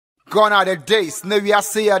Gone are the days, now we are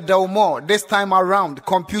say a do more. This time around,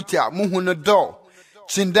 computer, muhu no door.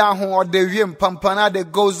 Chindahu or the rim, pampana that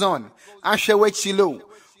goes on. Anshe wechilo,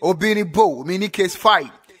 obini bo, mini case fight.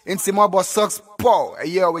 In Simaba Sucks Paul, a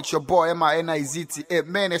year with your boy MINIZT,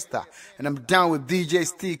 Minister, and I'm down with DJ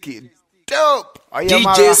Sticky. Dope!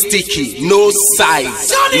 DJ Sticky, no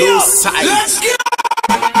size, no size.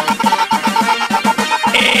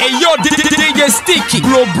 Hey yo, DJ Sticky,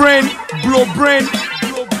 blow brain, blow brain.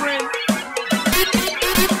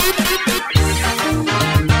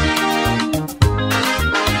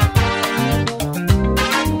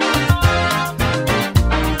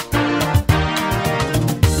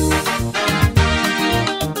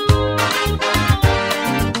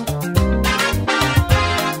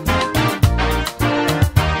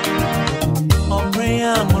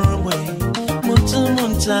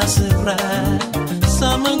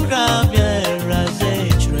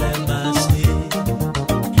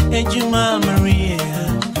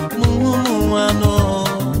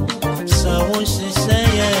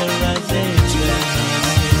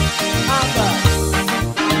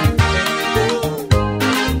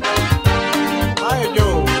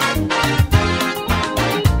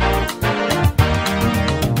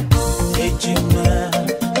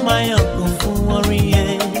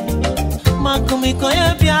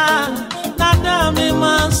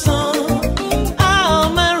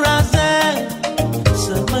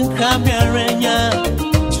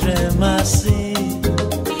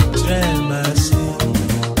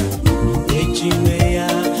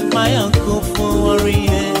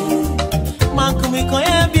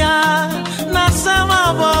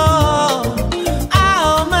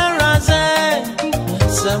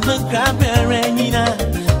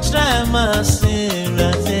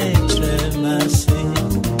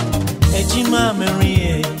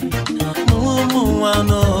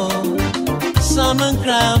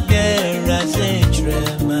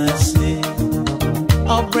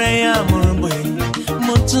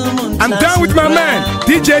 I'm down with my man,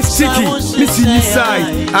 DJ Sticky, Missy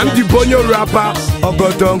Nisai. I'm the Bonyo rapper,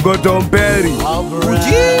 Godon Berry.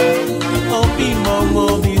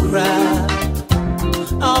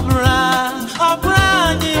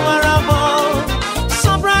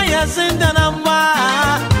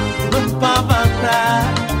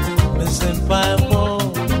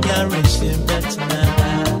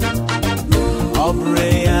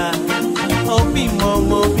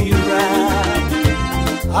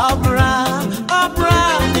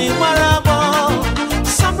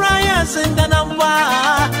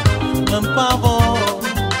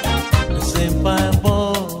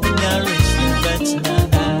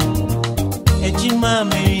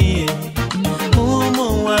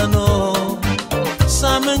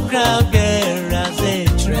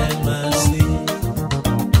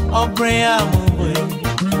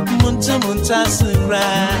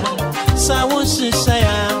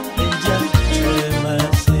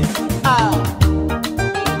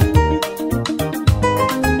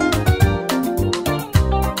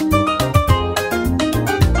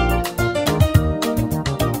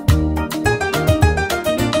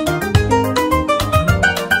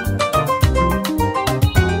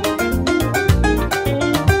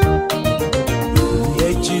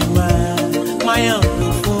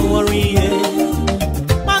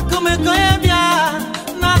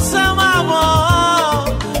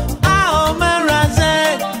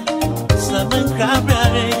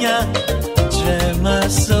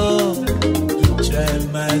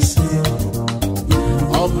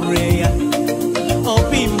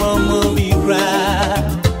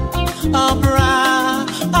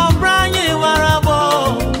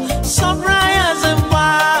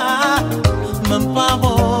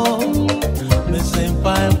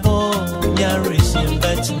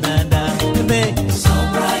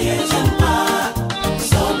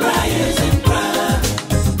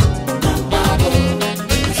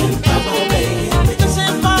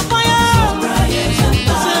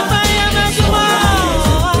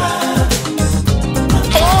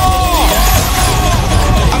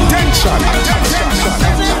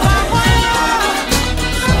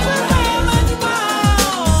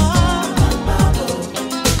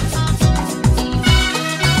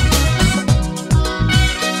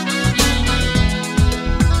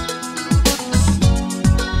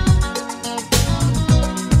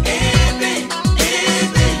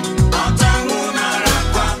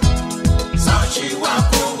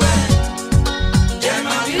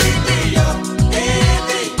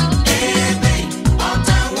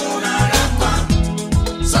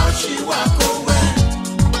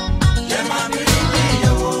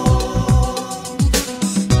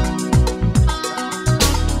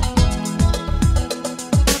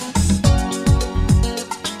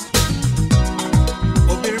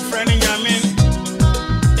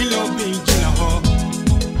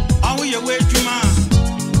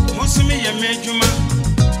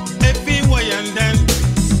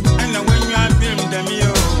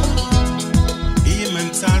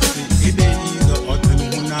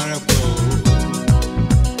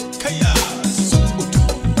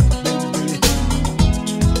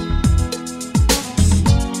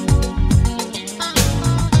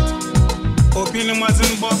 ni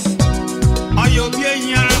mazimbo ayo bi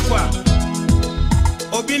enyara kwa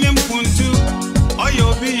obi ni mpuntu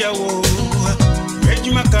ayo bi yawo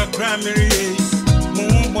ejuma kakra miri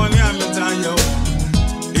mu boni ametayo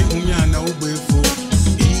ehumi ana ugbefo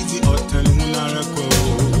easy otan munara ko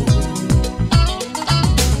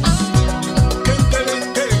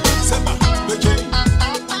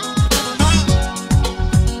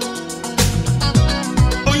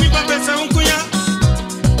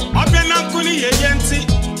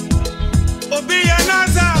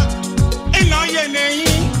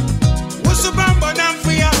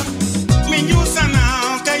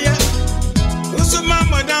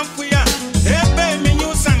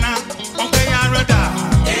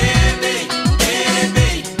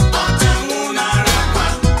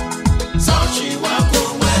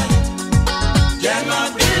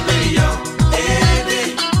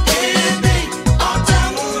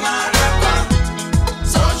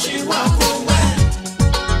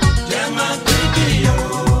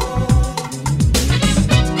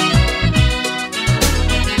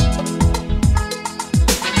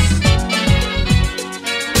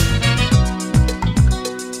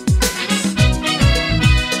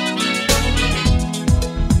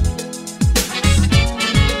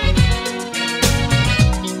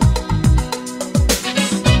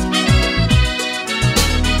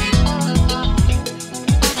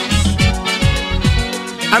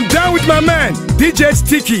I'm down with my man, DJ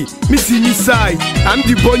Sticky, Missy Nisai. I'm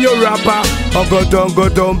the Bonyo rapper,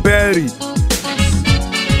 Ogodon Berry.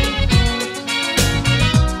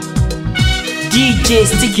 DJ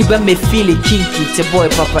Sticky when me feel it kinky. It's a boy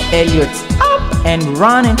Papa Elliot up and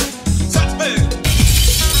running.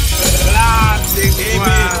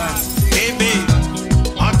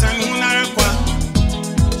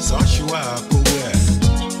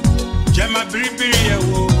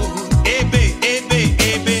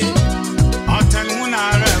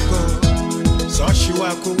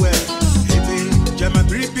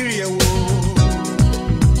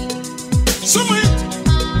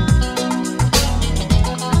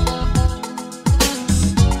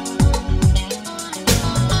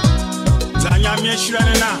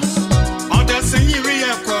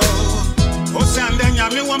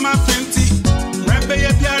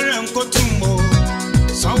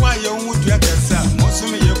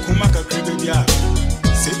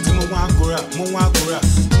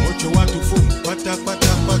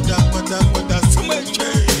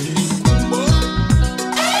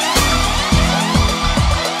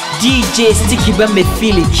 DJ Sticky when me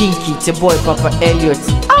feel it kinky. It's a boy Papa Elliot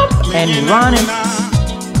up and running.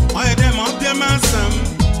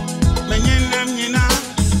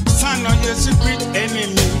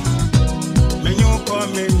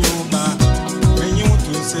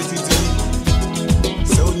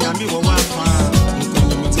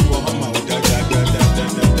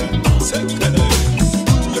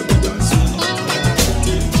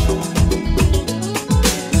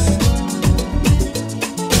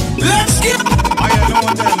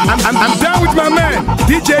 I'm down with my man,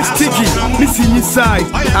 DJ Sticky, Missy Nisai.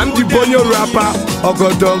 I'm the Bonyo rapper,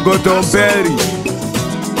 Ogodon Berry.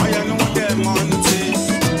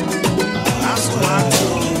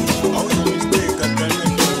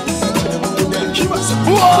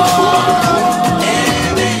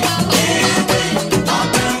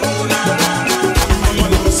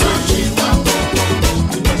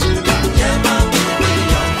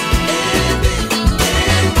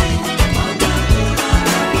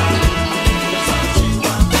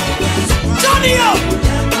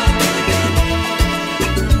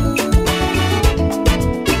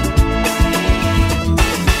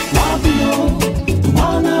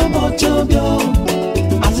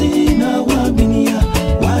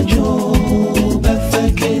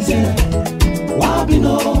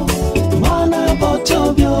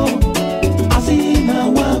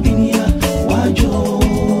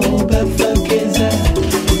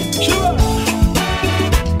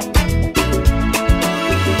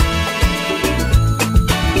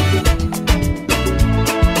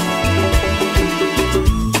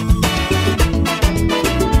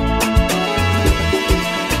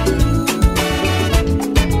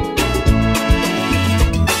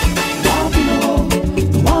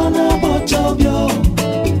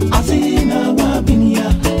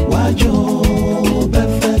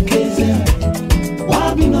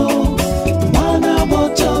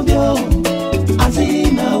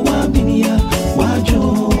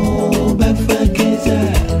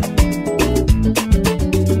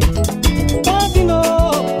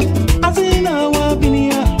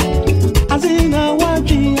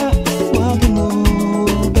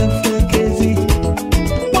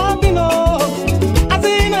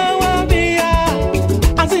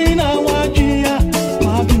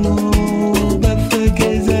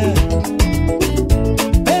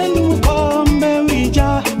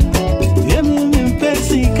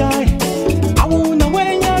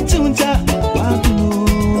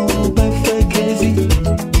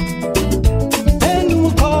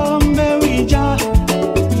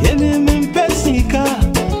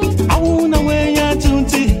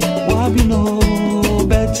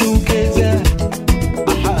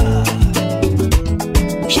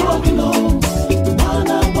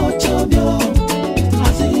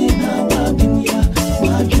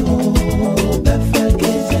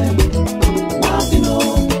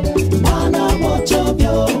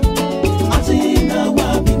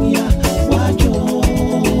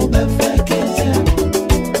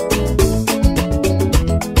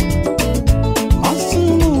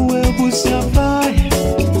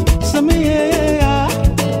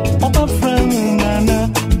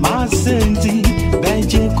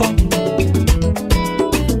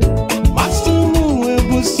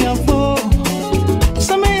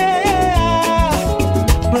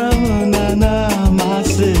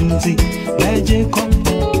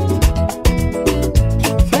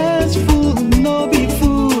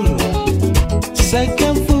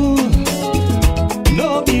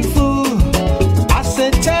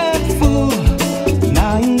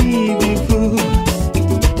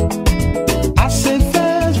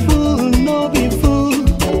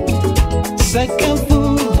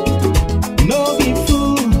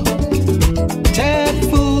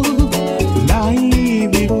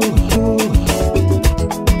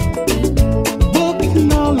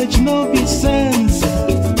 no be sense.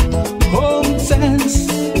 Home sense,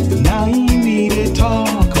 now we dey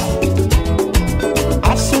talk.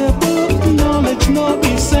 I say book knowledge no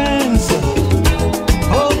be sense.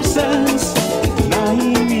 Home sense, now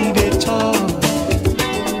we dey talk.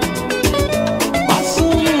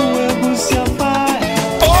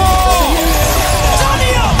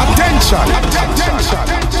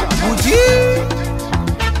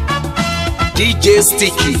 DJ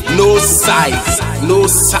Sticky, no size, no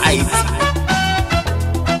size.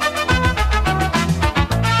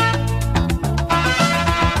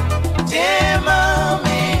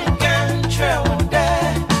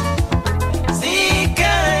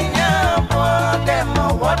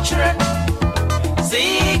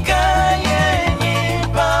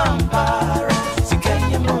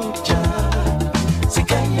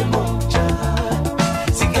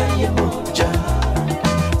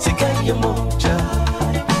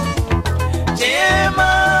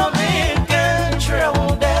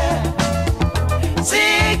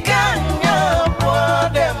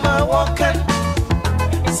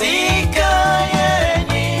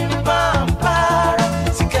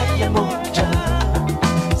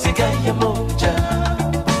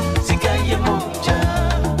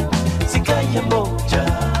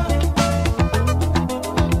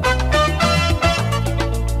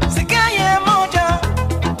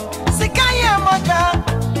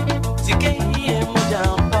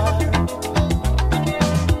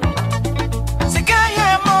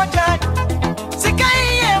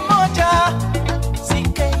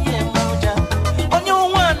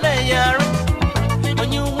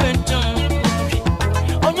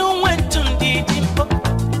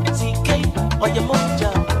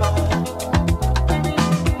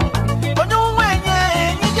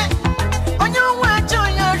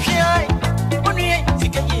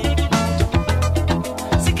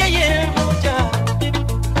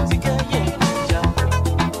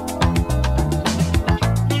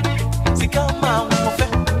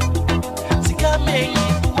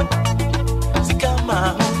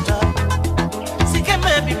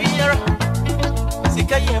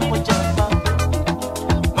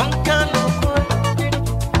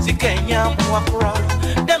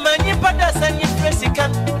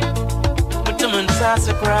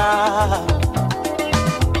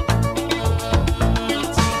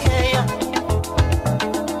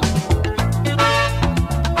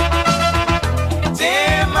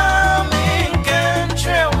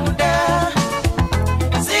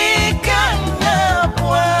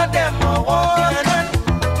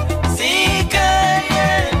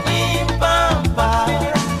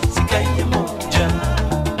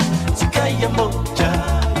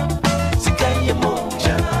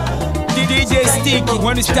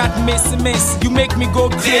 When you start miss, you make me go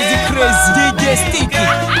crazy. DJ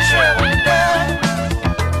Sticky.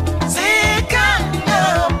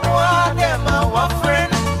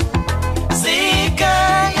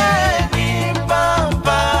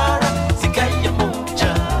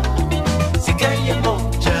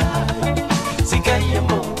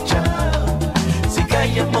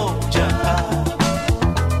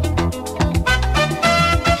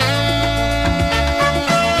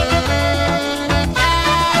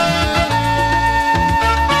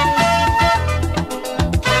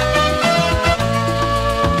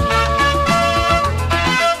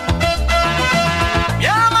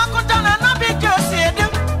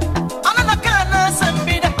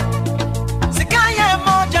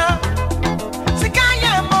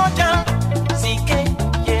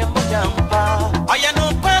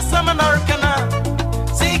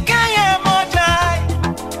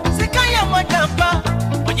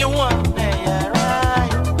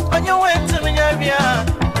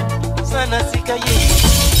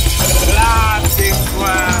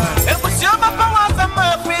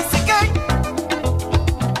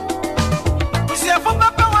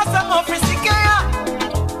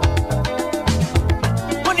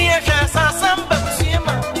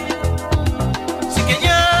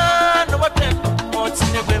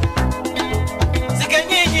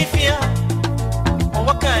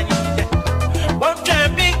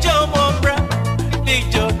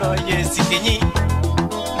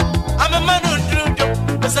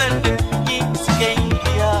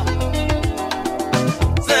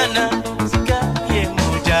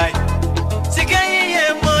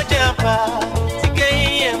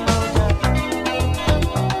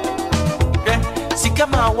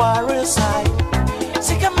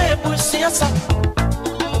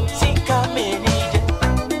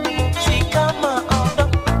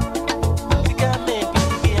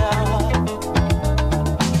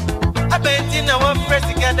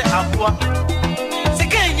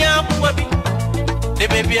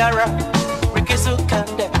 baby ara rekeso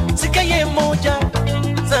kanda sikaye moja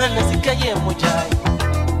sana sikaye moja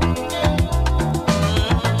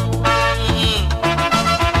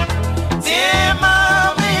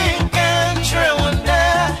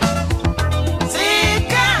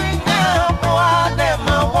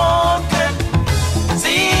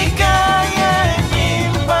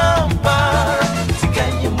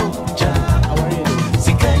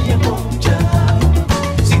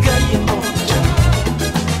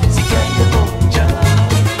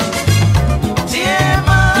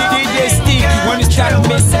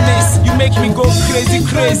Make me go crazy,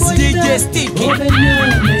 DJ Sticky.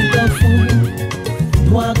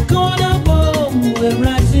 Wakona bomb, we're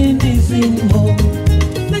rising this in home.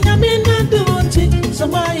 Benjamin Doti,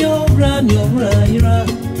 Samayo ran your rira.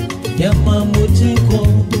 Yamamutiko,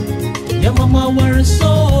 Yamama were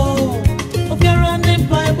so. Of your running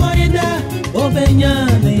by Boyda,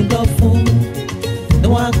 Obenyane Dofu. The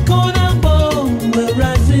Wakona bomb, we're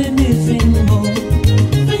rising this in home.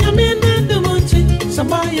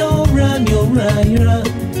 Samayo ran your rira.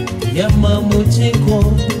 Yamamutiko,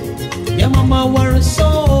 Yamama were so.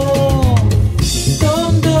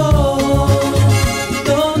 Dondo,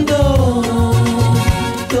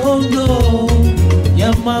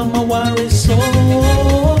 Yamama were so.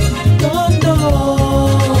 Dondo,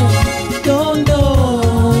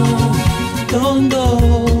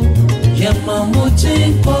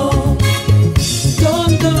 Yamamutiko.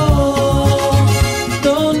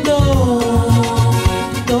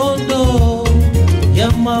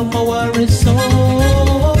 Mama worry so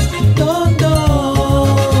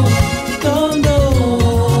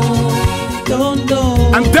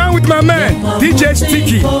I'm down with my man DJ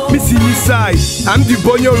Sticky, Missy Nisai. I'm the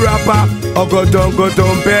Bonyo rapper,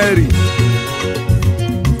 Ogodon Berry.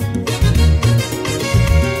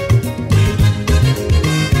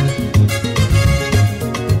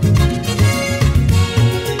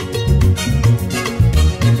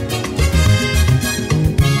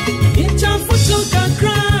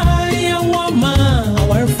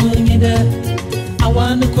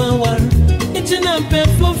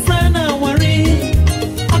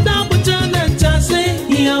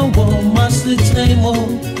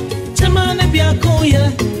 Chamane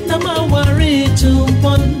biakoya na mawari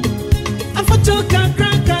tumpon afotoka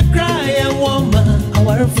cry a woman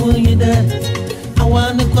our for that I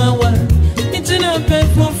wanna go itina pay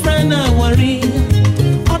for friend I worry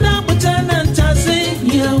oda butana tase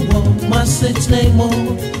ya wo message name.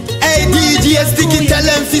 Hey DJ Sticky, tell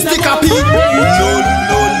them to stick up. No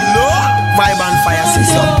vibe and fire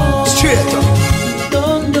system straight up.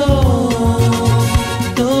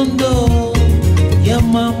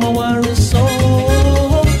 Mama worry so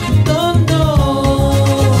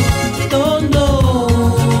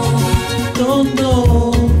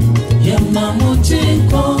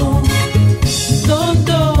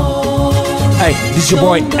Hey, this is your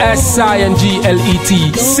boy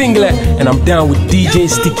SINGLET Singlet, and I'm down with DJ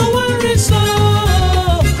Sticky.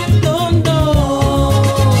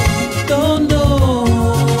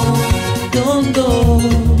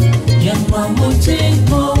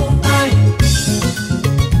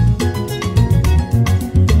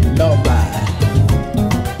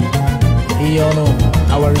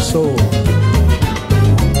 Our soul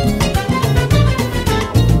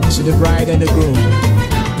to the bride and the groom.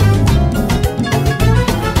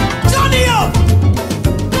 Johnny up!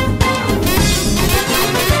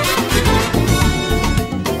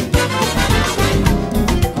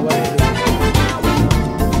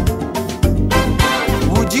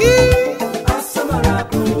 Would you?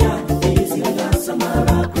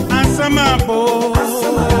 Asamabo.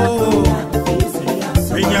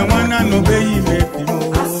 Wanna no baby.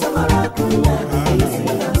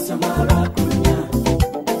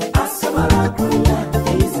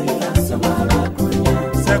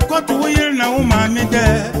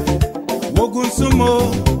 Sumo,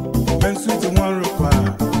 and suit one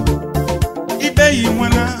require. Ibe you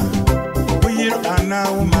wanna, we are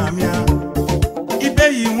now, mamma. Ibe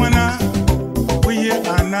you wanna, we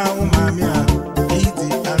are now, mamma. Easy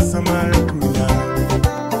as some Maracuna.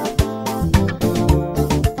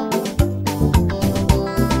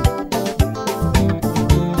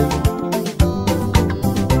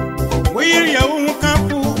 We are your own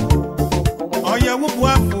couple, or your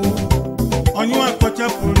waffle, on your quarter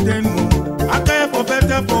for den. I care for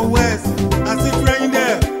better for worse, as it rained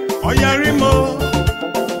there. Oh, Yarimo,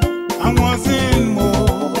 I'm wanting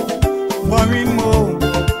more, worrying more,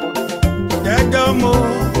 dead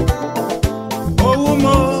more.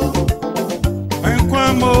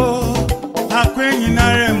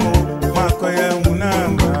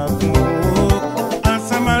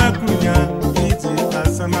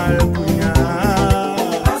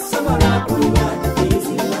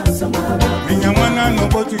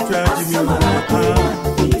 to charge me.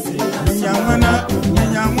 Nyamana.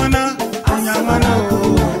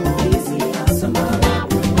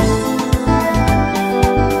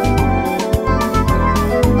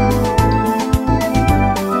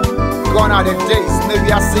 Gone are the days,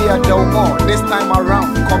 maybe I say a do more. This time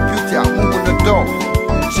around, computer, moving the door.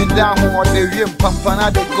 Chinda who or the rim,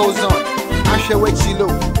 pampana that goes on. Ashe we chilo,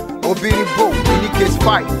 obiri bo, mini case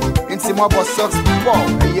fight. Into my boss sucks before.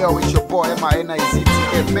 Hey yo, it's your boy,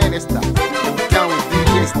 MINIZT, minister. Down with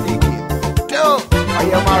DJ Sticky. Yo,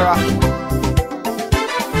 Ayamara.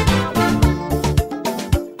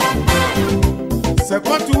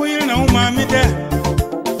 Sekwatu wili na umami de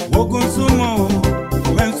Wogun sumo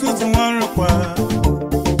Mensuti wanrukwa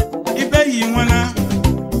Ibe yi wana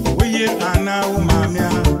Wiyir ana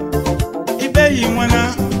umamia Ibe yi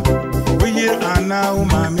wana Wiyir ana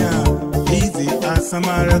umamia Easy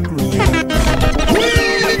asamara krunya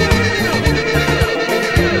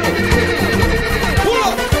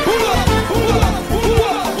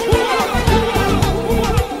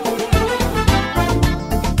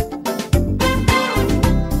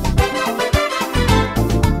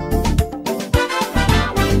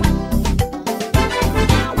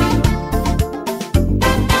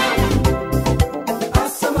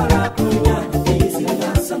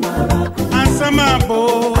Asamabo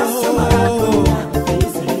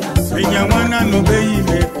Vinyawana no beyi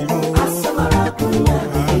mepimo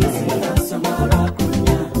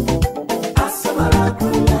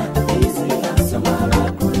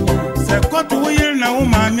Sekotu wiyir na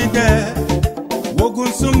umami de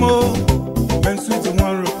Wogun sumo Mensuti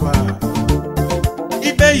wanrukwa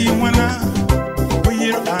Ibe yi wana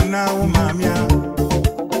Wiyir ana umamia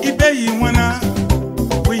Ibe yi wana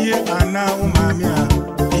Wiyir ana umamia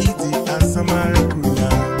Samara Kuya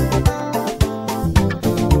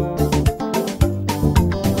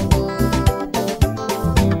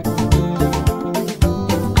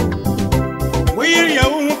We're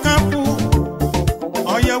your kapu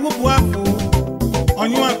or your wafu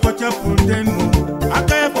on your culture for denu. I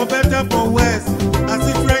care for better for worse as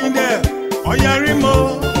it rain there or your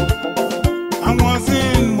remo. I was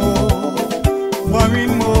in more,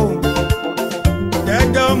 worrying more,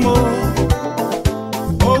 dead more.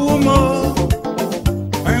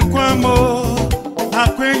 Mo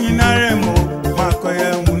akwenyi naremo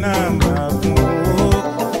makoye munamba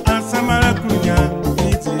asamara kunya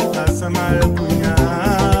iti asamara kunya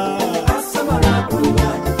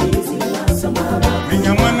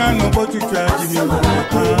Nyamwana no botu charge me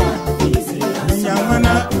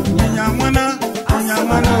Nyamwana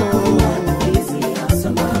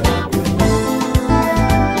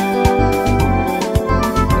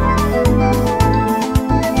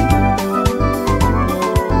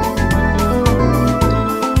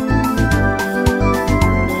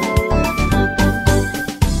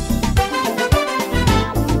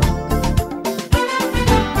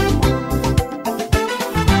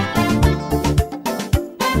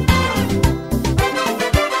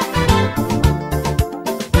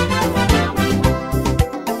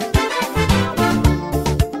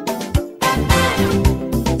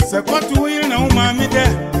Sekwatu wili na umami de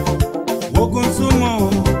Wogun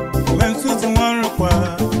sumo Mensuti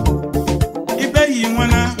wanrukwa Ibe yi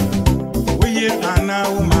wana Wiyir ana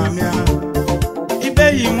umamia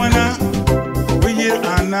Ibe yi wana Wiyir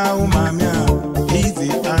ana umamia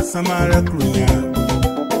Easy asamara krunya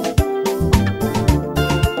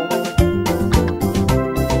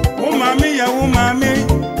Umami ya umami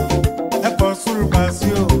Epo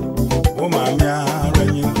surubasio Umami ya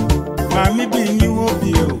renyi Mami binyi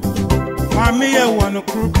wobio Mami ya wano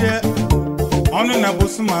krupye Ono na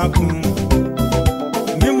bosumakun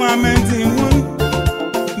Nimu amenti wun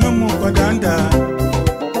Numu kodanda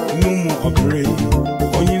Numu obere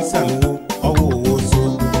Onyin sanwo Owo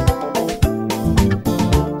woso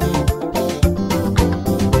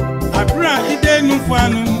Abra ide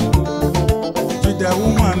nufanu Jide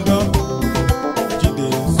wumando Jide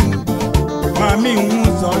nsu Mami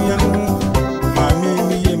nwuzo yanu Mami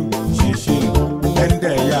miyem Shishin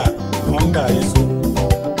Ende ya Honda isu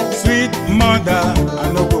Sweet mother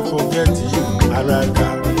I no go forget you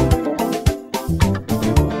Araka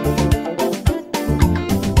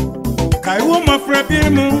Kaiwo mafra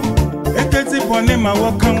birmu Eketi pone ma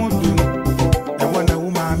waka wudu Ewana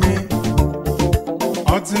umami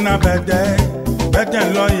Otina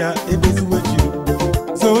bede lawyer ebezi weju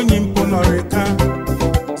So nyimpo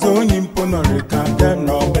norika Dem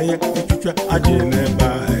no beye Ichuchwa aje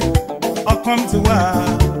nebai Come to wa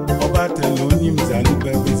Obate no nyimzani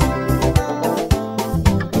bebezi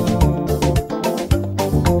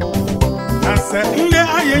Nase nde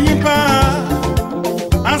aye yipa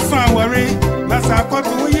Asa wari Nasa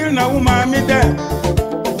kotu yir na umami de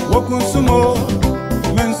Wokun sumo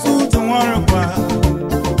Mensu tuwara kwa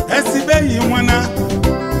Esibe yi wana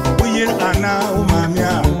Uyir ana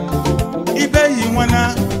umamia Ibe yi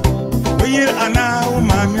wana Uyir ana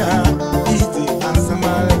umamia Iti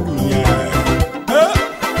ansama dunya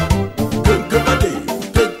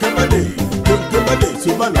Kekebade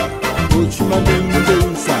Subala Uchumade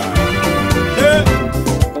Mdensa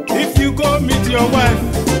If you go meet your wife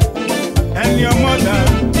and your mother,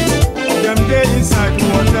 them they inside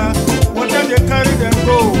water they carry them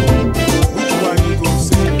go. Which one you go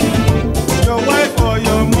say? Your wife or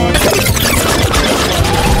your mother?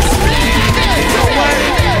 Your wife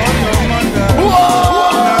or your mother?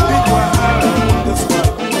 Na big wahala, this one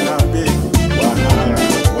na big wahala.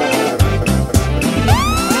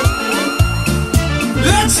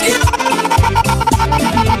 Let's get.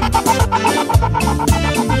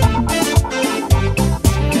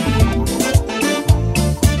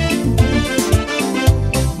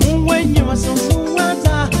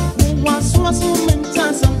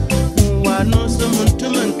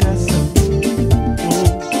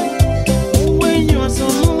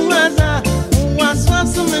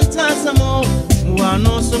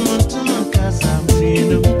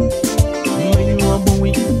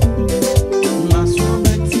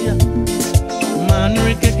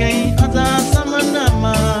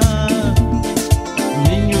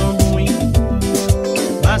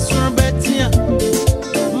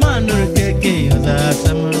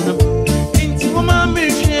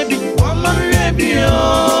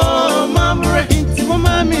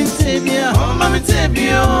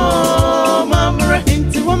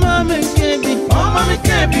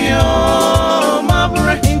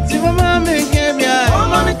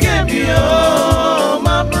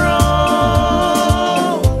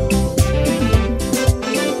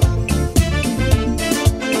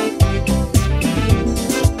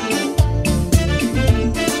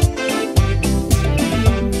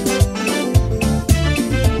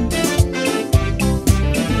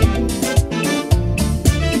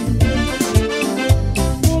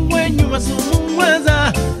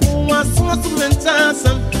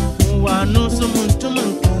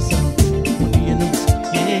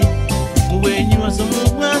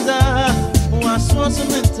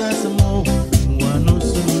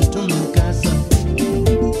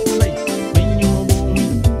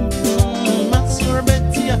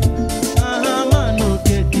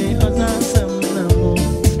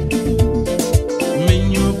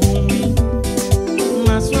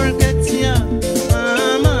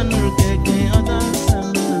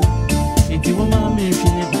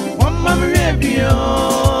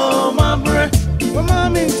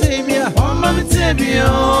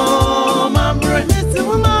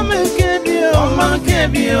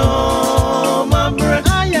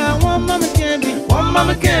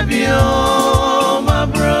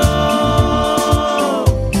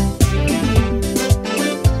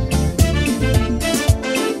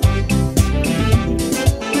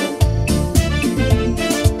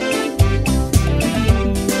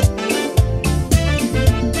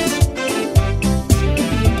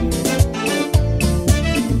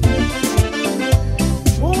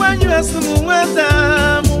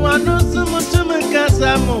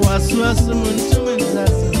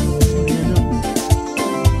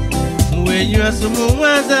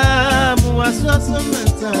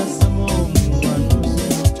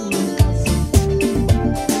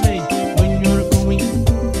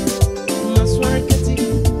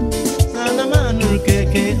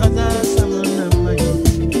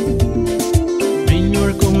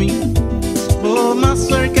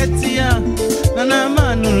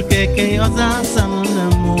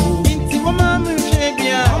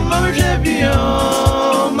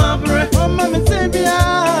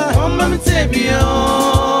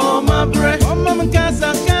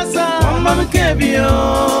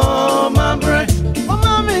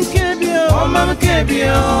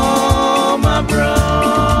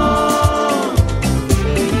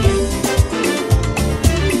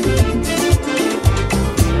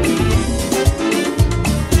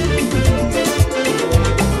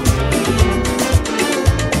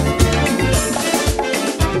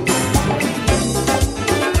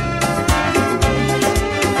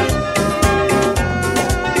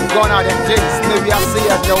 Gone are them days, maybe I say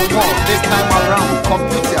I don't want. This time around,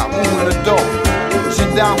 computer, moving the door. She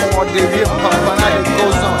down all the real papa, now it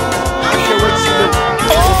goes on. I share what she do.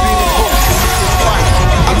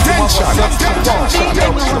 Attention.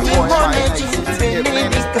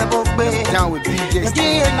 Down with DJ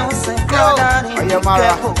Steve.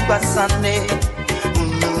 Ayamara.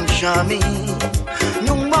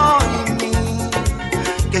 Nyung moi mi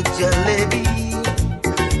ke jalebi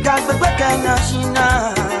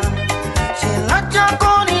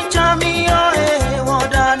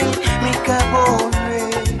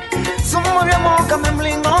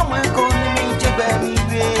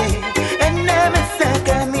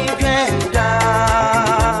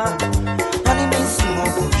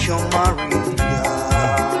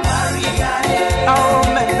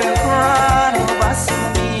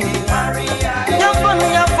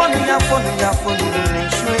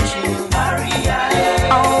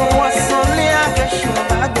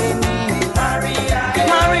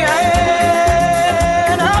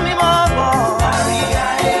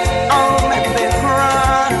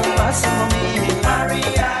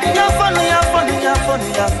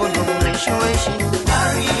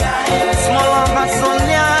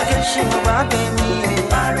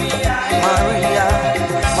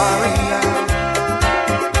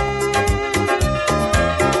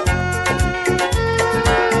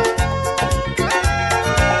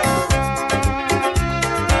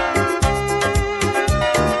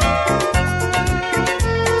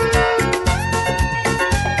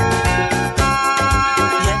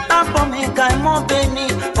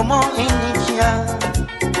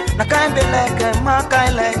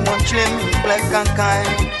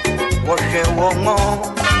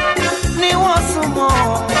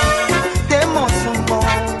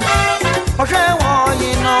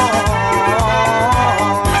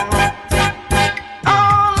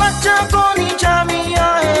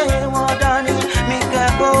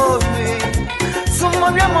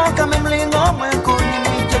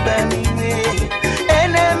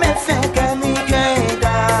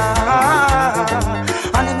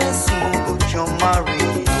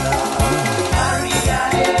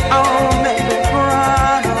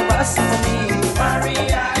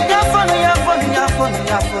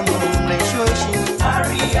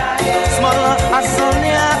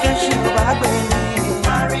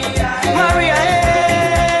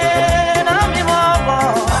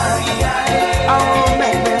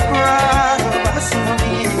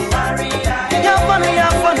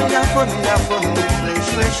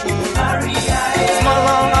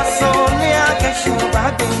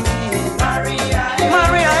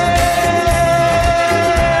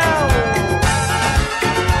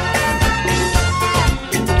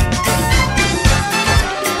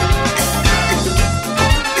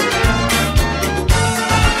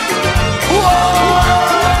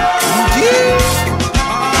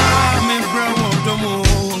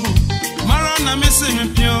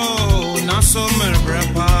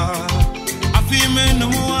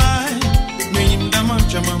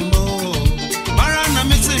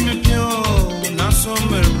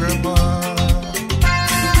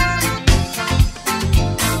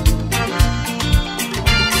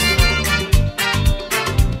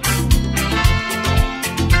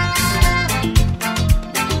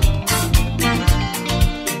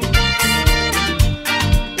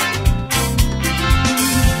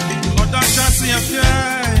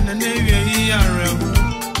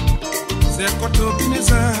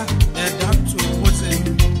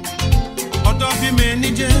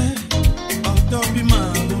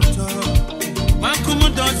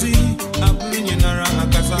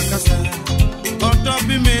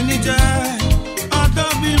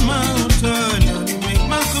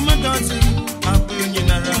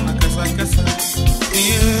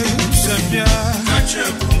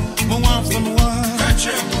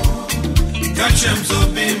Catch him,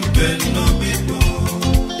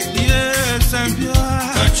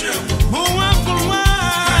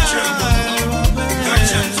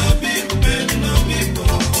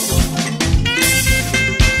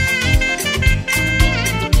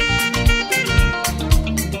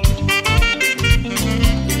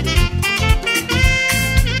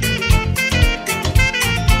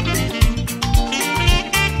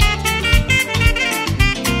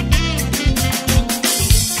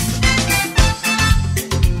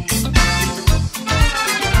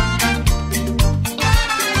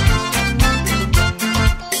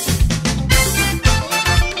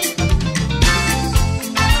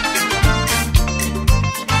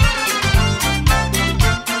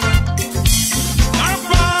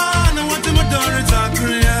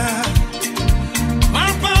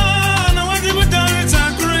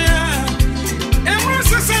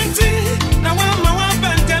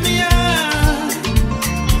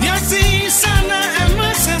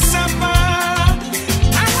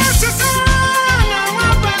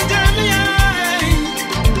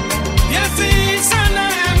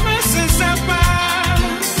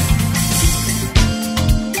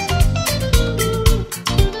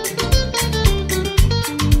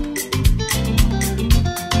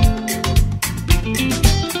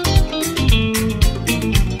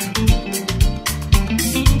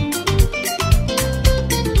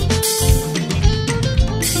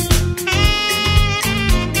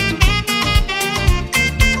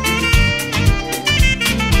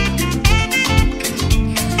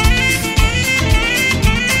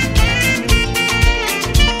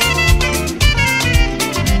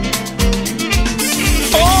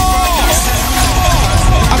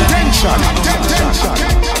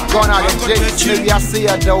 Gone are the days, maybe I say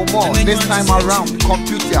a do more. This time around,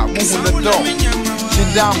 computer, move on the door.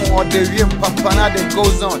 Chinda or the rim, pampana that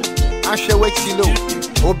goes on. I shall wait chilo.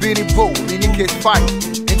 Obini Bo, mini case fight.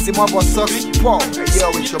 It's a mob of socks, Paul.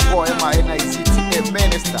 Yo, with your boy, MINICT,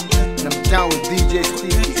 minister. And I'm down with DJ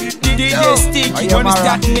Sticky. DJ Sticky, when it's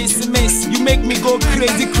that mess, you make me go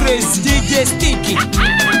crazy. DJ Sticky.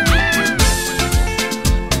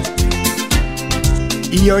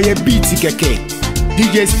 Iyo ye beat keke.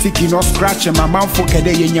 DJ Sticky no scratch my mouth for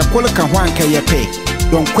kede ye nyakola ka hwanka ye pe.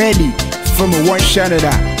 Don kweli from one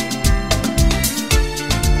Canada.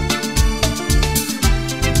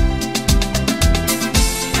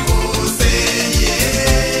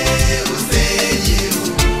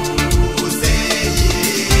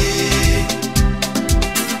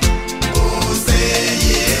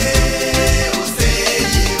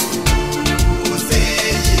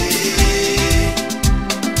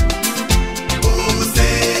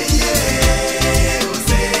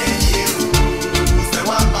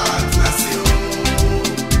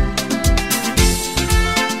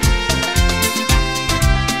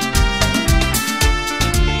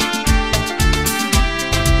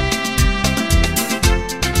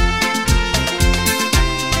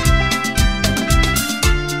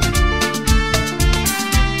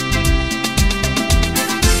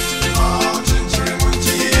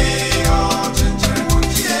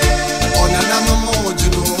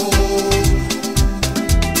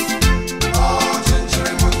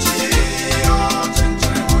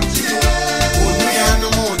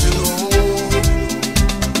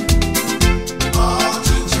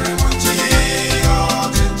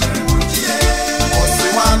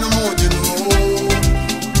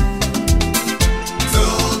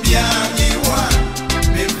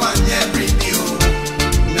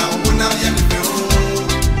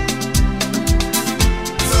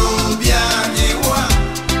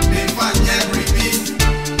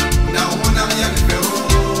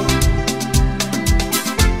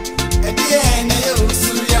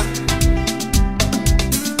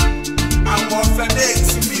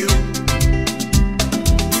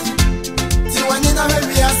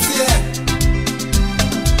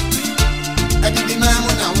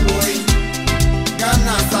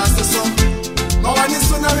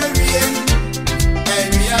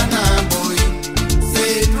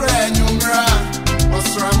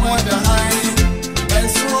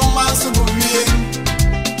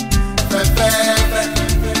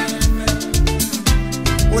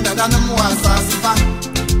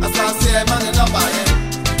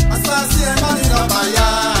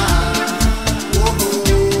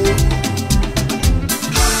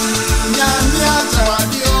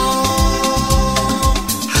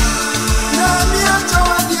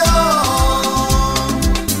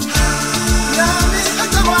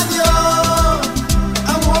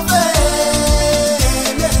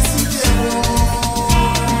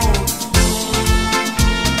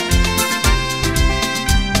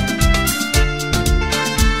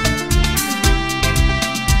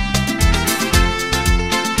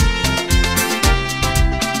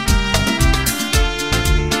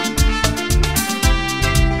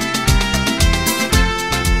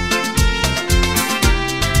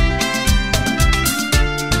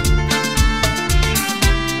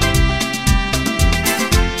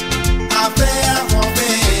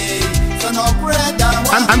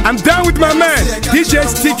 I'm down with my man, DJ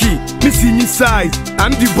Sticky, Missy Inside.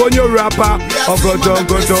 I'm the Bonyo rapper, Ogodon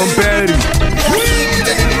Berry.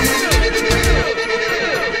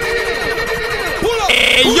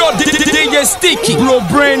 Hey, yo, DJ Sticky. Blow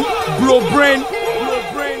brain.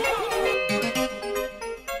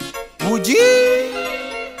 Would you?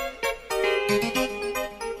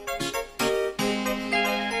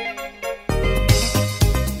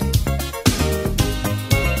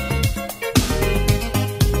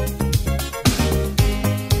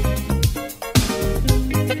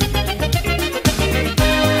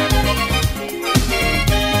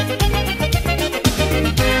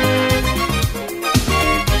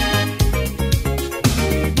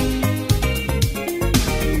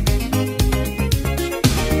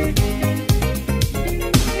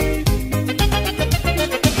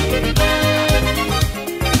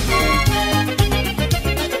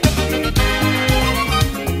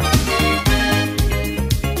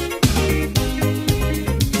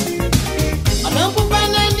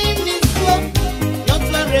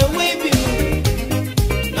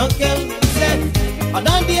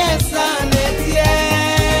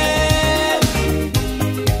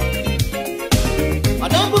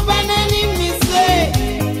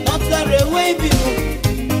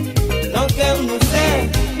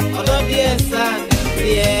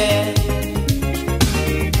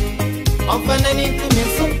 Ofanani to me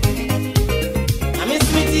so. I miss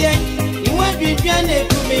me here. You want to be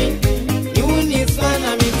to me. You need one.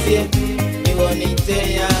 I miss here. You want it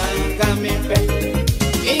there. Coming back.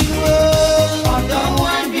 Me wo. Don't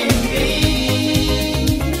want me.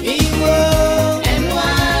 Me wo. And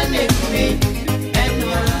one to me. And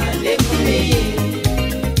one to me.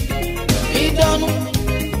 Me don't.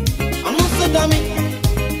 I'm not so dummy.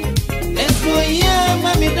 Let's go here,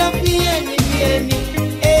 mommy. Don't be any.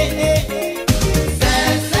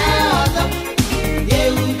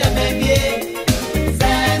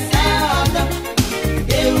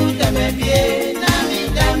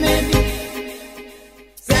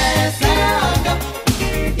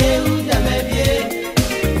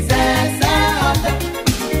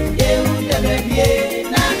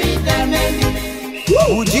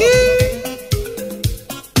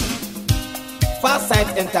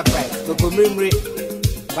 Farsight Enterprise, Coco Memory,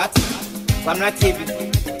 but I'm not TV.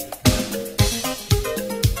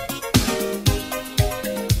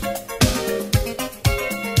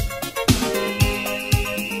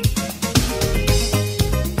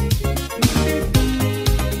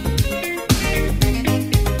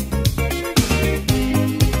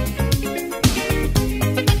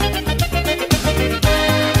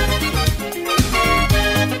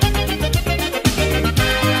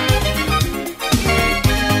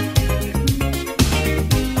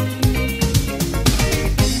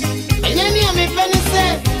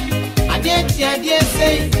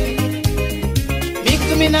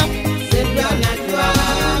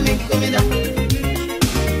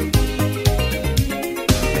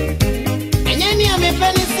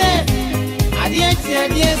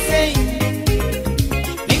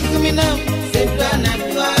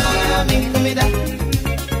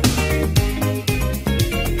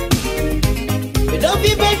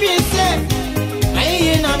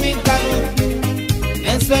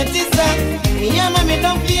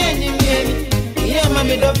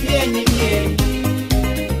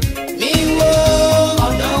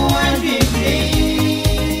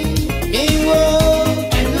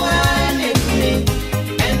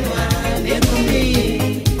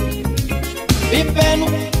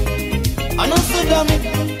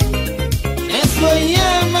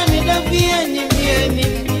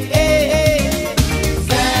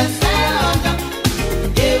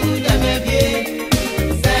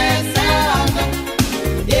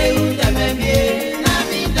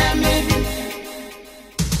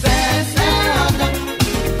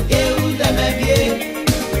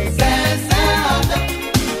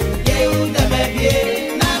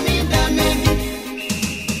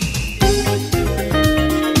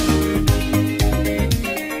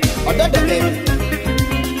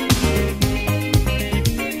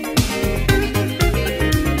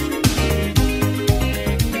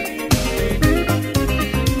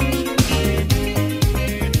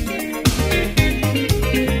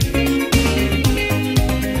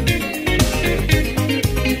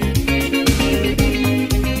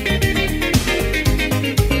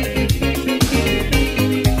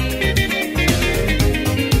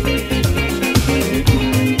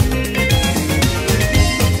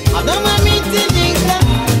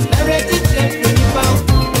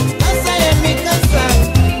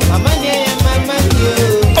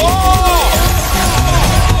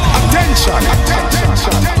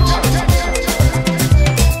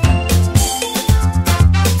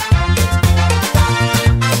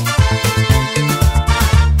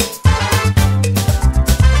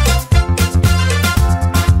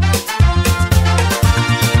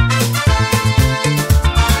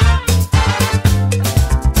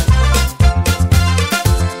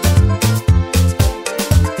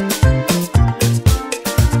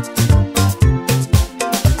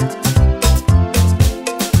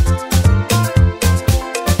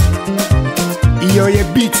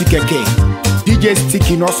 DJ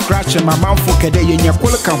Sticky no scratch my mouth for kede yenya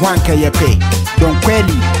kwolka hwanka ye pay. Don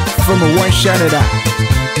kweli from a one shanada.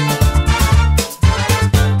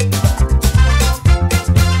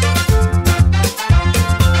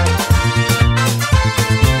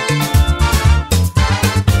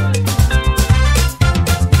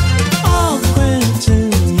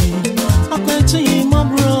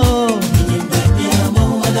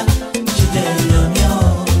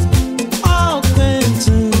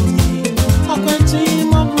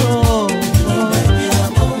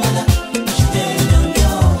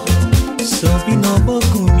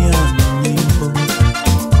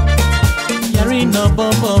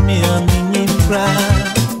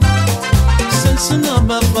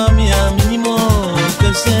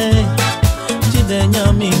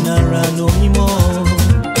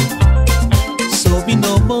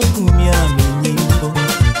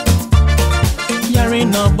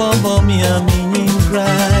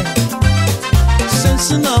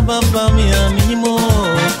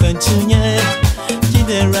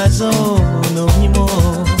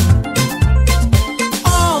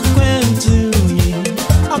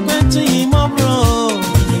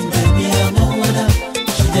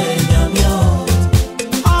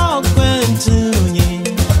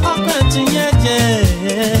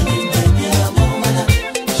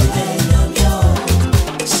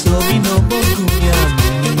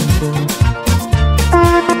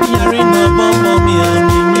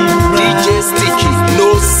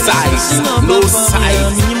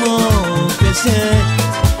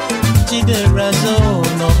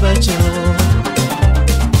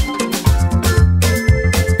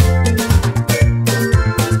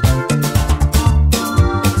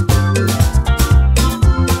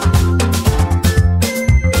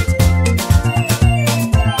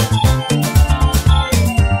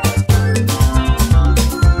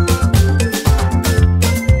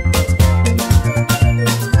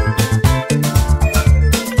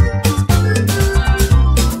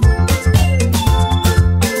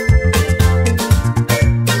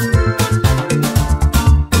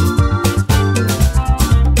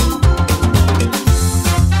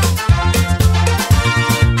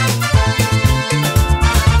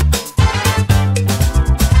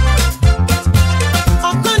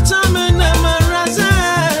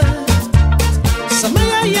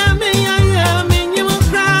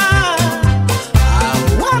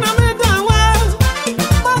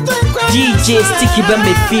 DJ Sticky but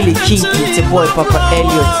me feel it kinky. It's a boy Papa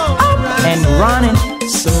Elliot up and running.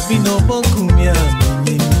 So be no bokumia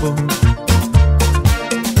minimbo.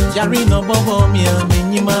 Yari no bobo mia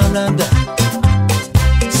minimalanda.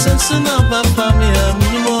 Sense no papa mia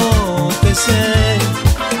minimo. Pese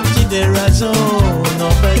jide razo no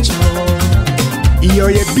becho. Iyo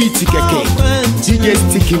ye beat keke. DJ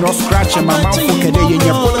Sticky no scratch my mouth for kede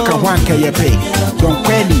yenye polka wanka ye pay. Don't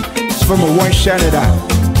query from a one shot it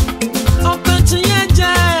out.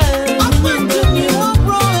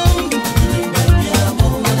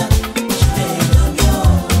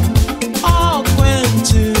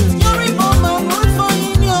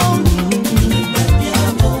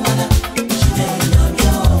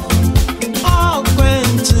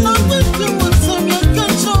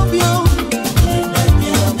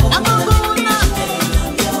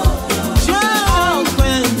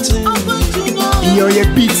 Iyo ye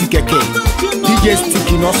beat keke. DJ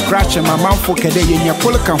Sticky no scratch my mouth for kede yenye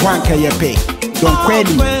polka wanka ye pay. Don't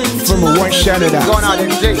query from a one shot it out. Gone out in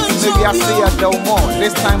days, maybe I see a no more.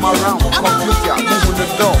 This time around, computer, moving the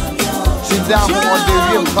door. Sit down on the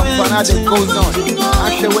rim, pampana that goes on.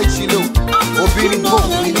 I shall wait you look. Obedient book,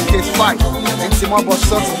 in the case fight. And see my boss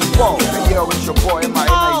sucks the ball. And here with your boy,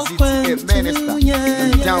 MINIZ, Minister.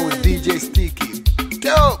 I'm down with DJ Sticky.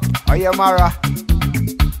 Dope! Oh yeah, Mara.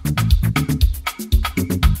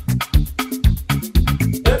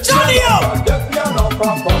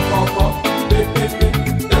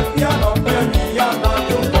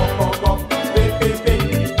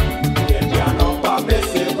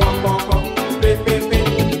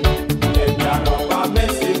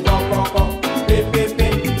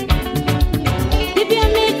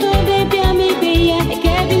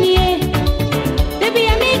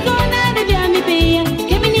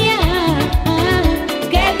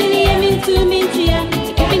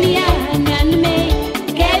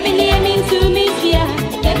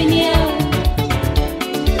 Kevin,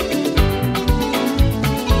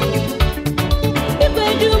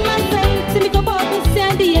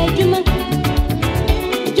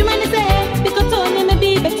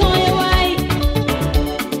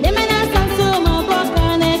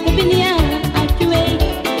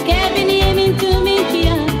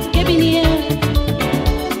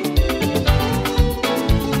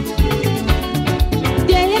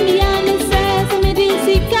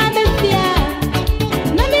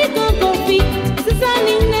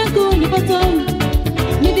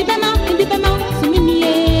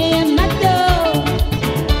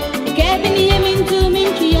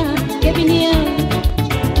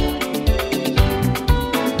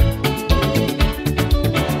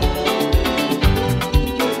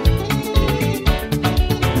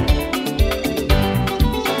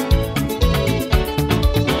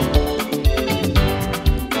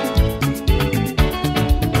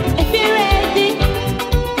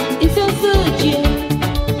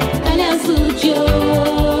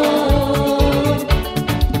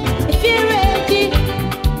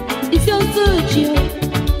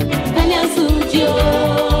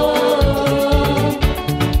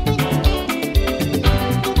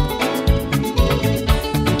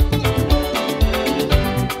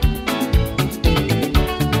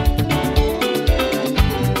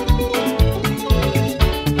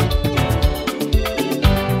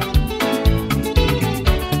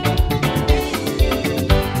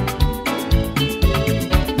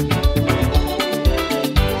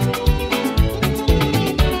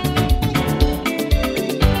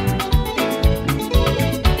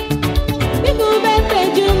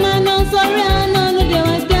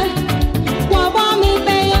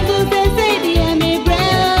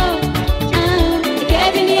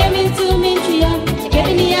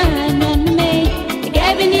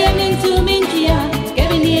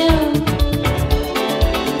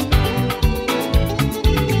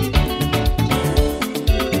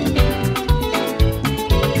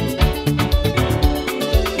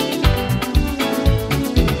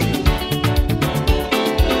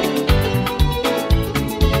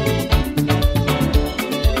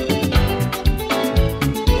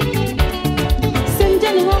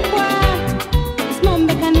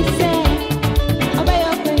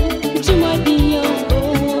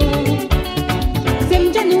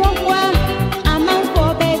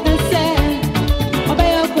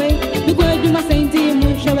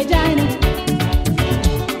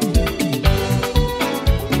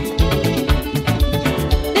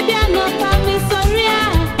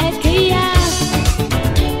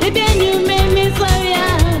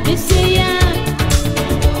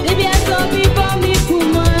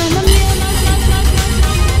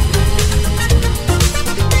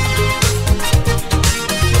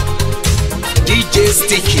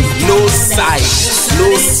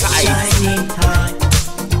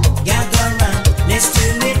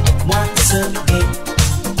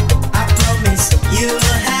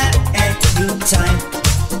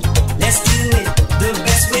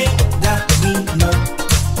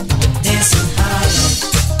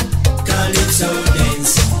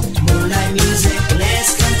 music,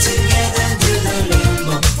 let's come together and do the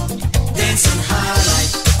limbo. Dance on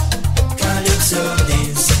Highlife, calypso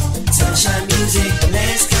dance. Sunshine music,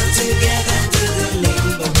 let's come together and do the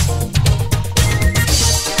limbo.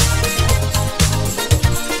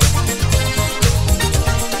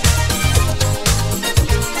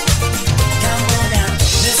 Come on out,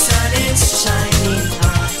 the sun is shining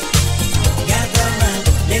high. Gather round,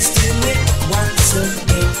 let's do it once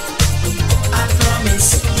again. I promise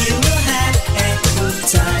you will have a good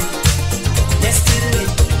time. Let's do it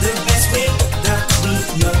the best way that we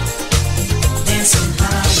know. Dance on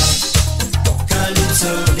Highlife,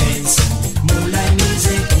 calypso dance. Moonlight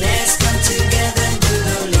music, let's come together and do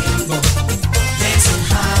the limbo. Dance on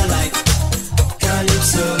Highlife,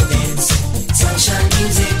 calypso dance. Sunshine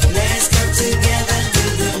music, let's come together and do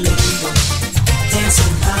the limbo. Dance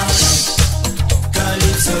on Highlife,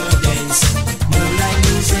 calypso dance. Moonlight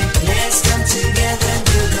music, let's come together and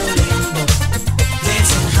do the limbo.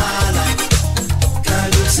 Dance on Highlife,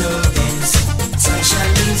 calypso dance.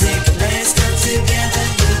 Sunshine music, let's come together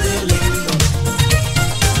and do the limbo.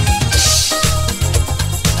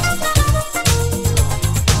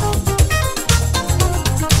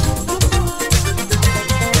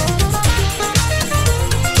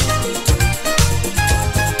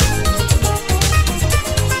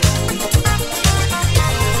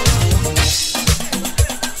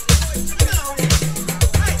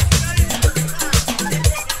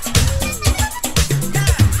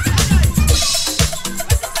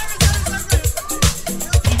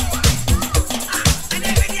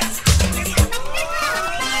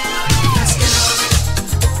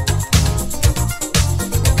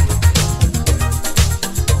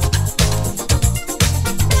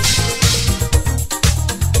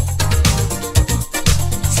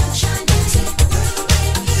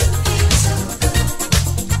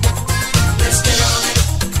 Let's get on it.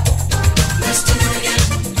 Let's do it again.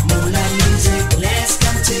 Moonlight music, let's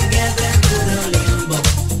come together and do the limbo.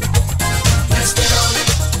 Let's get on it.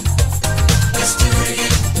 Let's do it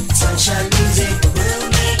again. Sunshine music will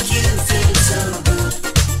make you feel so good.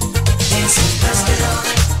 Dancing, let's get on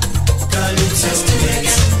it. Calypso, let's do it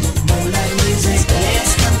again. Moonlight music,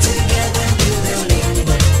 let's come together and do the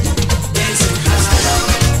limbo. Dancing, let's get on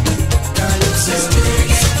it. Calypso, let's do it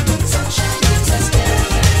again. Sunshine music, let's get on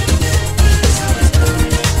it.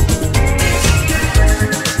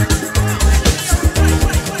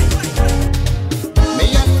 Me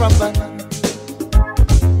a from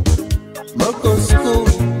Merco school,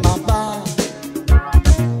 my bar.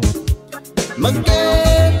 Monkey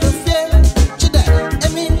to fear, chida,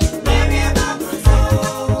 emi.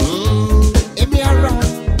 Emi around.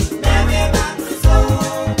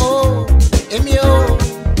 Oh, emi oh.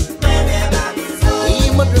 He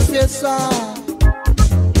would fear sa.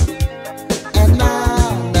 And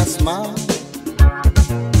now that's mine.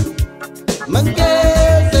 Monkey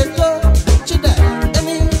to go, chida,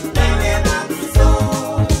 emi.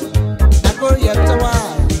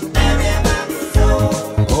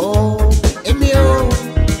 Oh, Emio,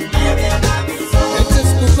 it is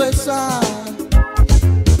Professor.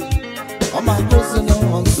 Oh, my cousin,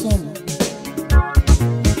 on some.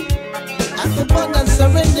 I could want to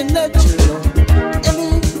surrender nature. Emmy,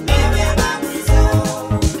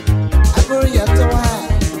 I go yet to why.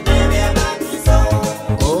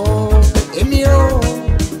 Oh, Emio.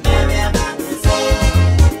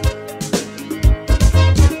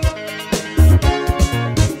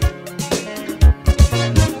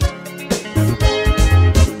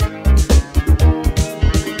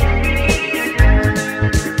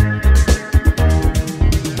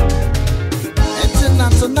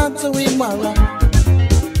 Not we mara.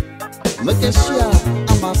 Make sure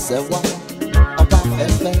I'm a sewa. About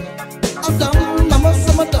heaven. I'm done, I'm a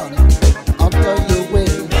summer done. I'll tell you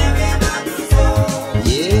where.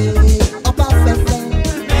 Yeah, about heaven.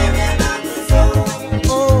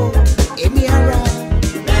 Oh, Emiara.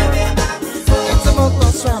 It's a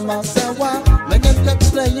motor drama. Sewa. Make a catch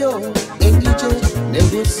the yo. AJ,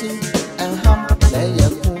 never see. And ham, there you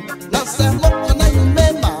go. Now, say, look, and I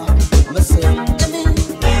remember. Listen.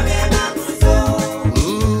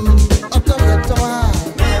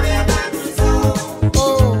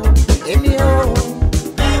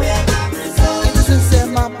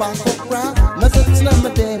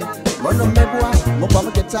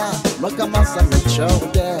 Makamasa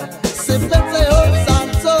mechoda sipete o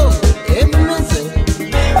santo emize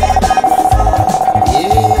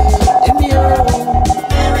emio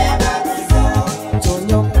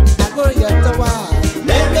tonyo agoya tawa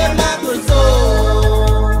mebe magozo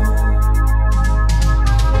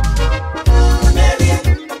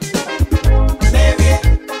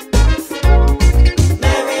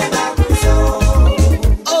mebe magozo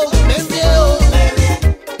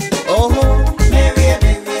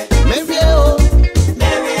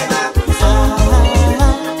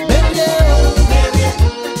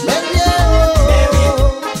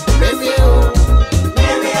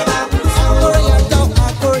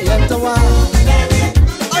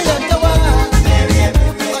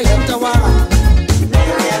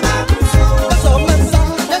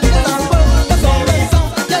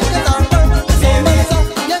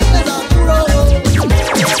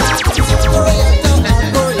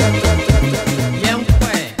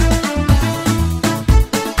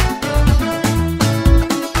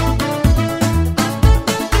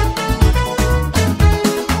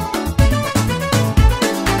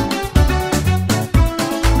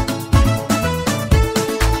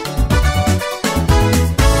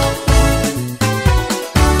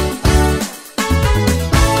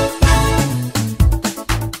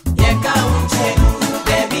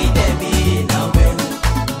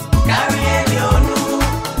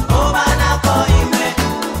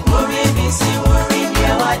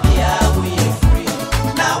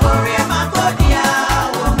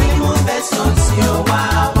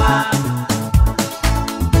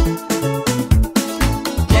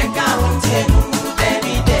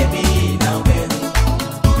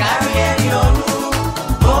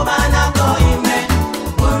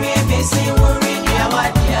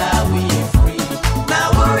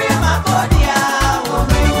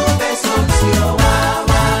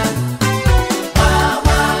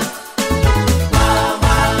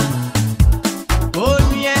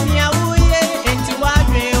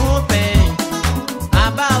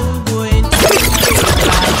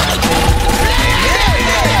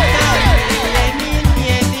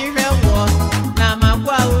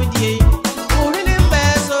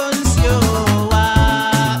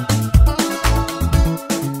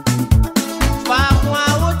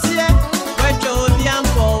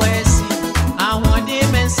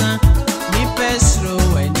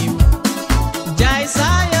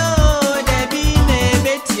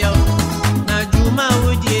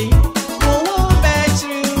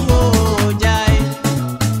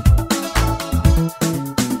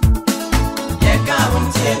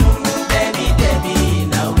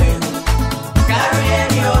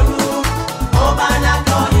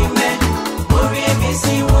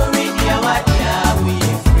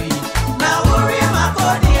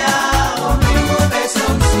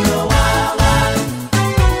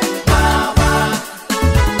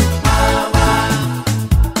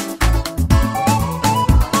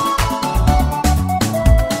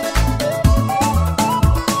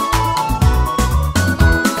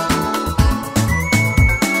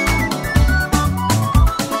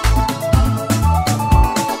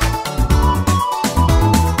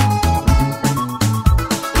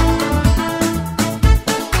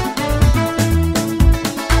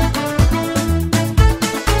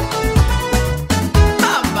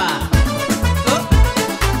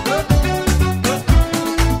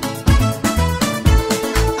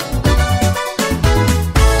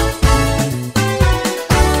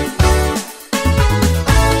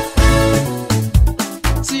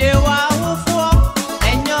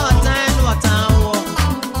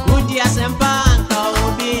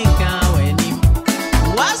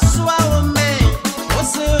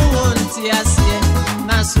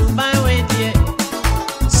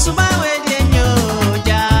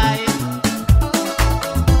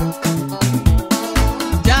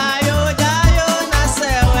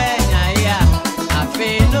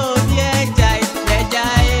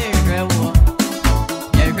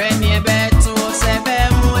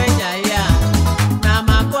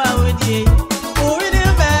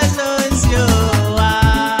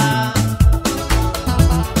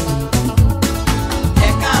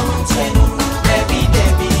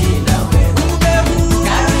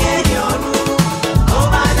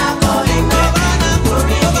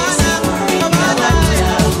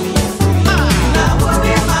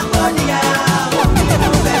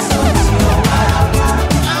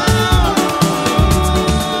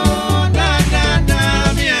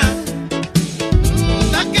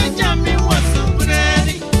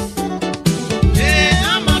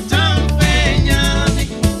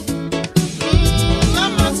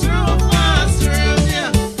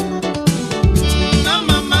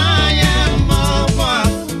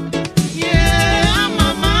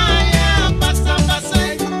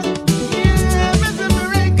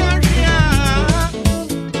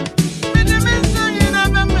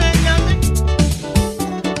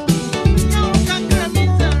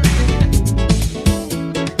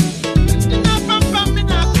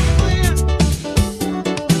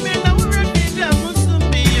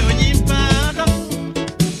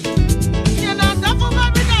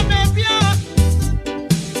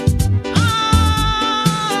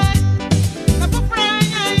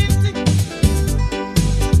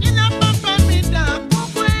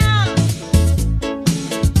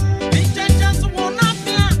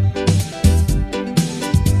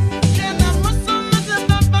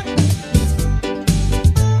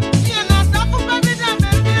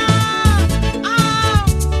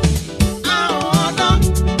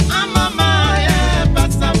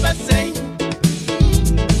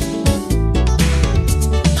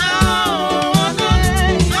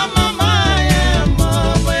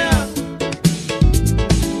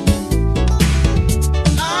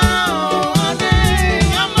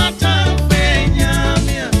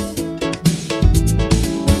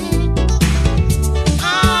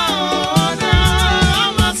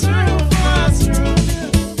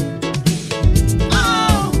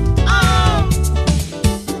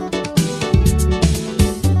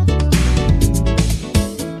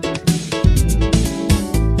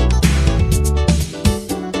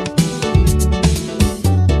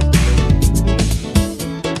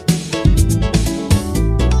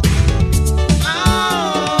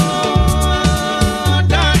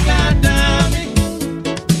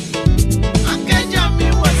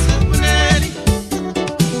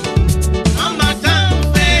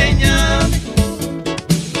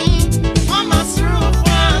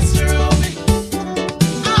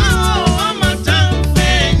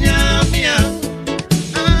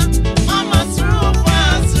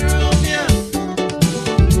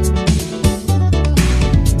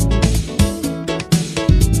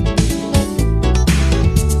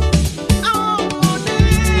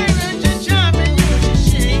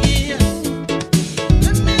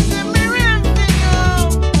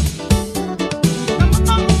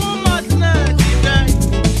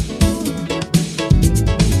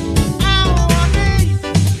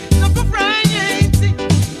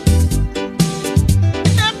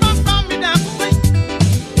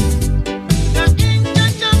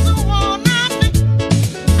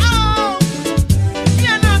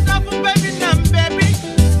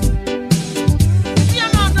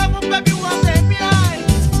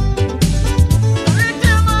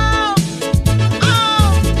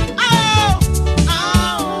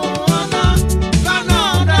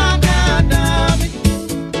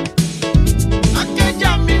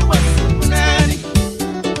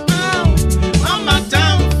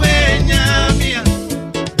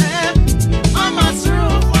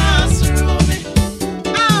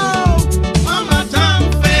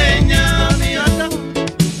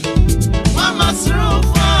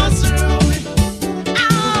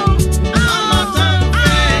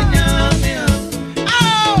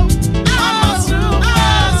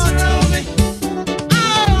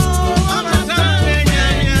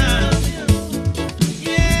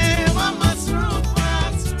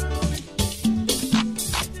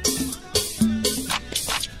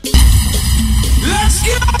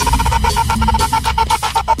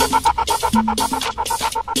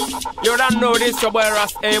You don't know this, your boy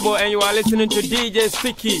Ras Able, and you are listening to DJ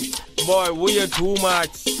Sticky. Boy, we are too much.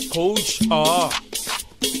 Coach,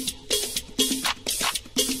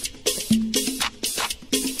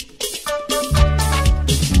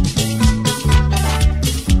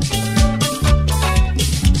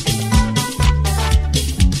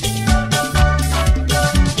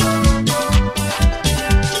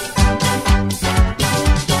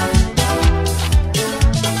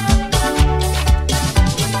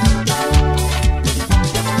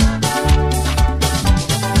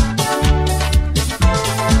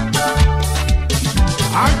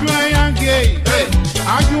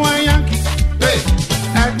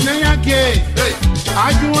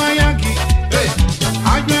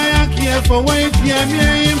 for wait, yeah,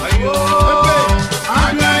 me.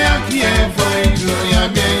 Adwayaki for you, yeah,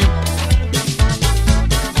 me.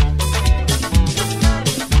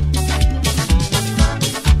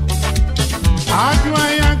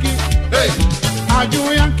 Adwayaki, hey,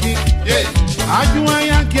 Adwayaki, yeah,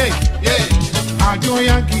 Adwayaki, yeah,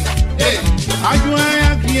 Adwayaki, hey,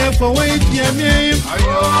 Adwayaki for wait, yeah, me.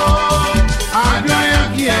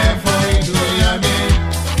 Adwayaki for you, yeah, me.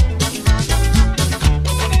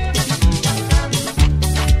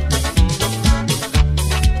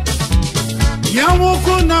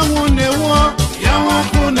 Yawoku na wonewo,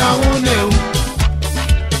 yawoku na wonewo.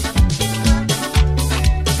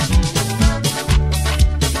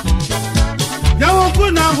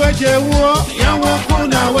 Yawoku na wejewo, yawoku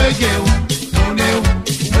na wejewo. Wonewo,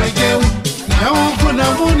 wejewo. Yawoku na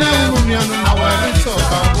wonewo, mianu na wali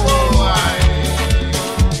soka boy.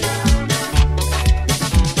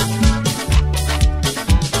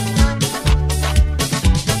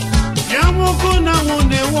 Yawoku na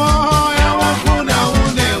wonewo.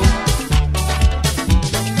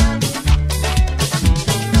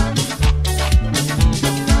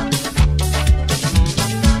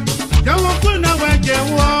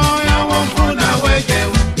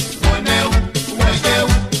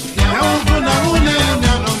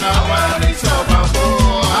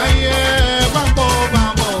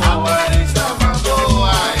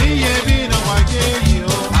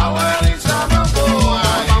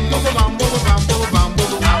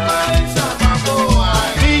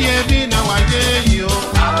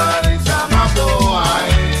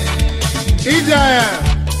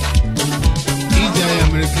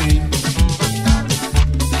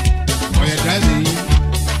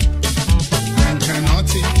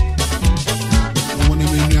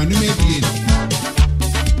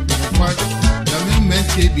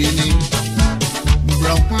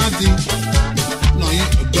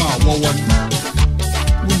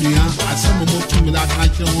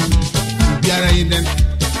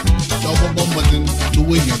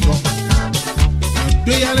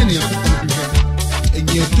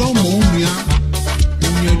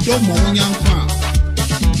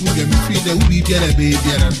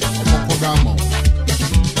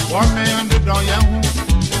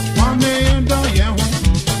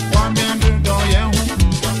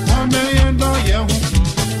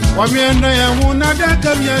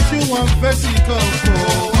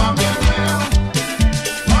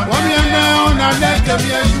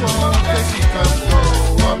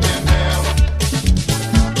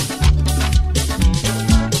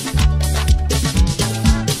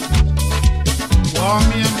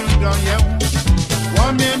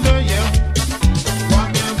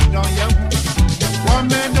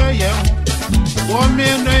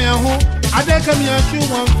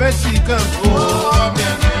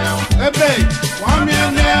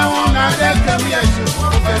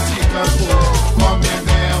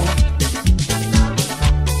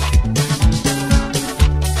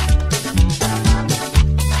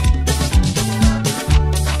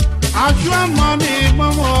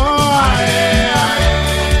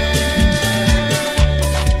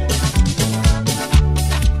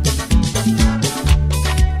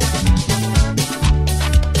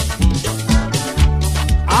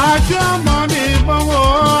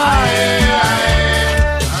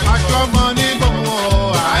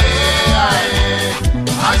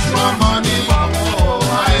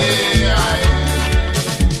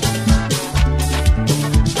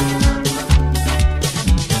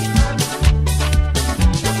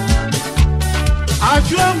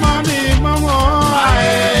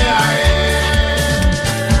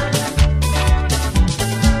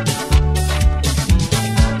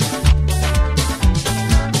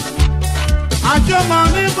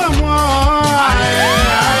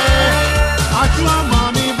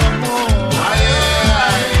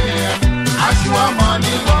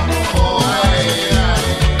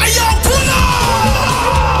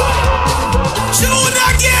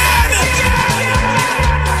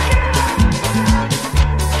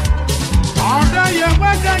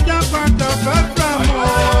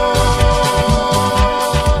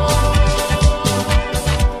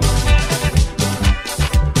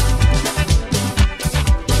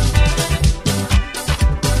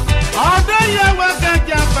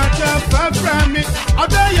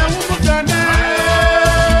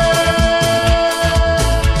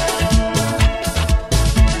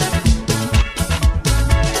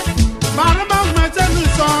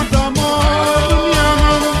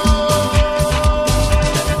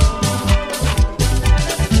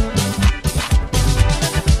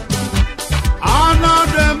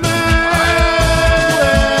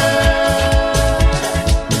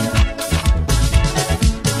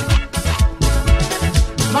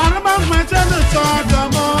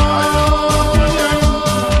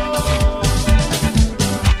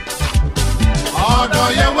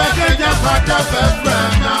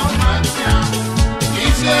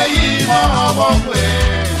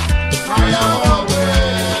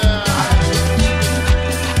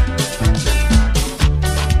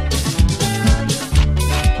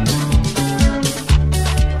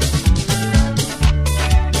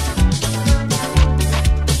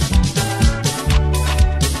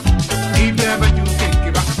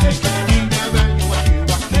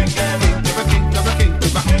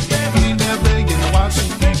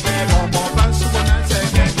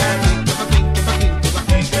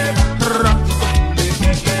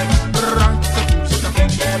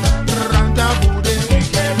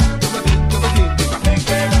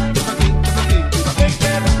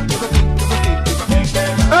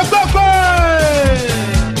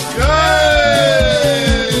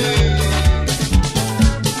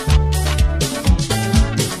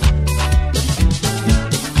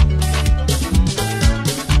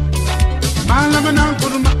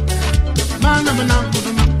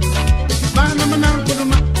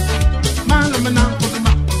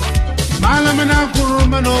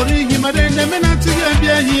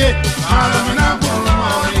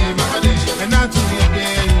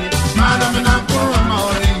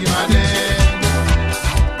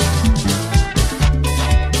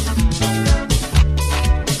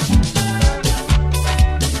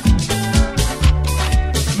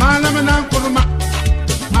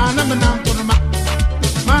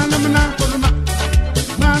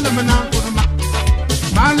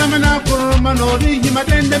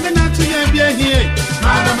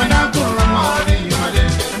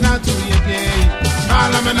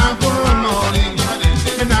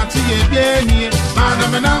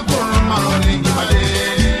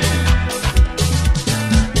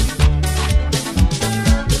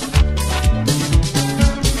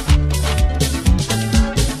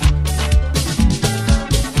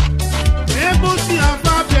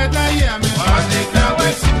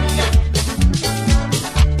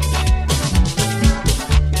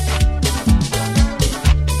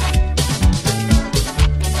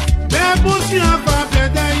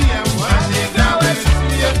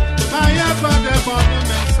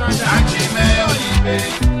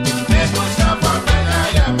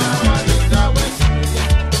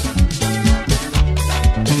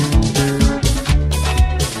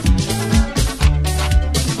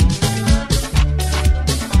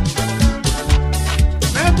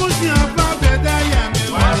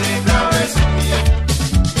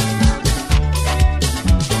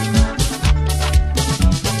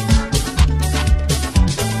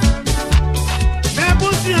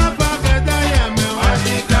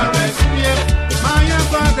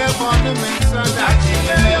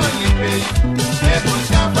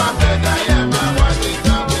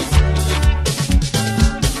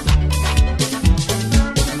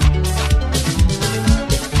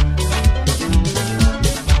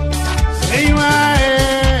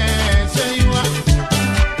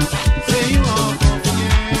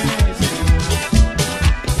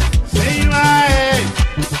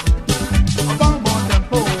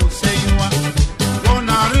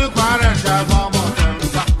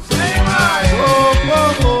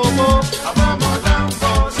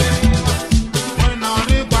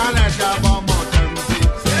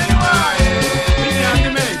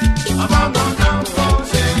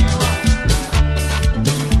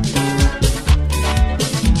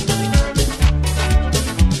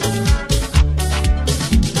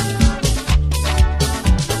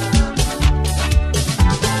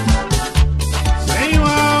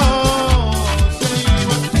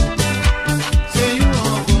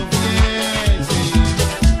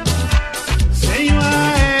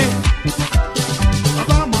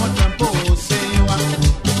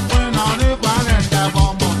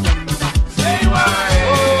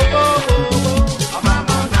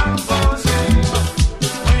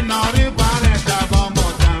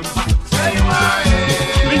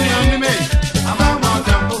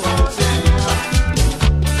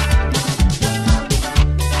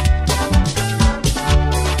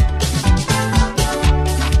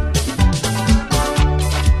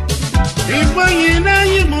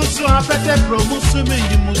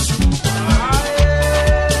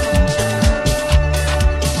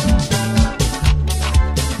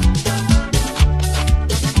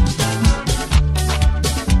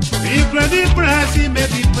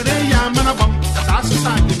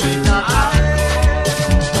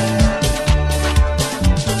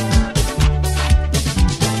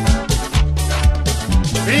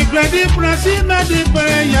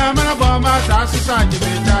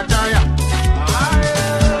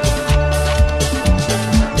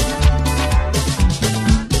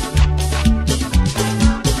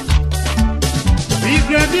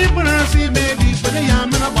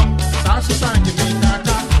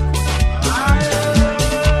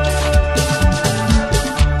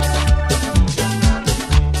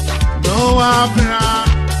 Abra,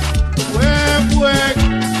 web,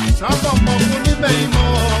 some of my money may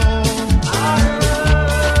more.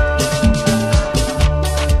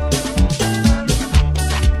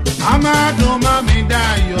 Amado mami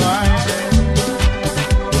dayo aye.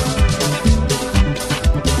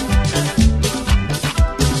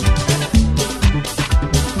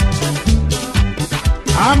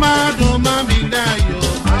 Amado mami dayo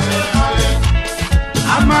aye.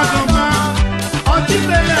 Amado ma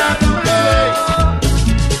otile ya dome.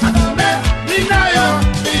 Adome minayo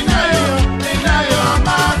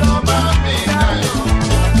amado mami dayo.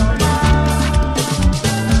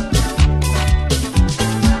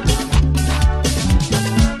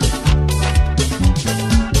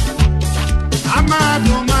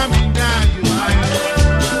 Amado mami dayo aye.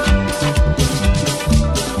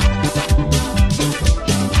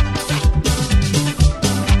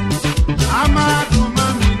 Amado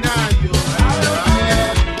mami dayo aye.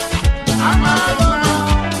 Amado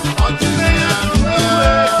otile ya dome.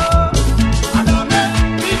 Adome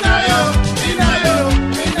minayo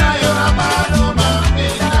amado mami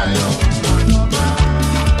dayo.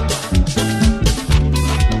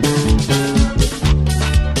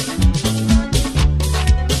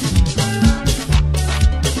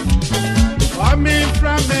 Coming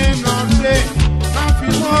from me, not say,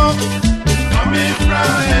 nothing more. Coming from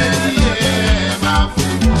me, yeah,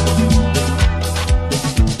 nothing more.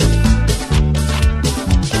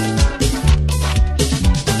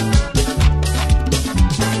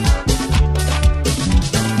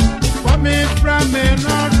 Coming from me,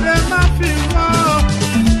 not say, nothing more.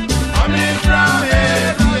 Coming from me,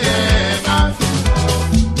 yeah, nothing more.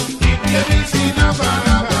 If you be seen a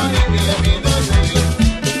banana, if you be no say.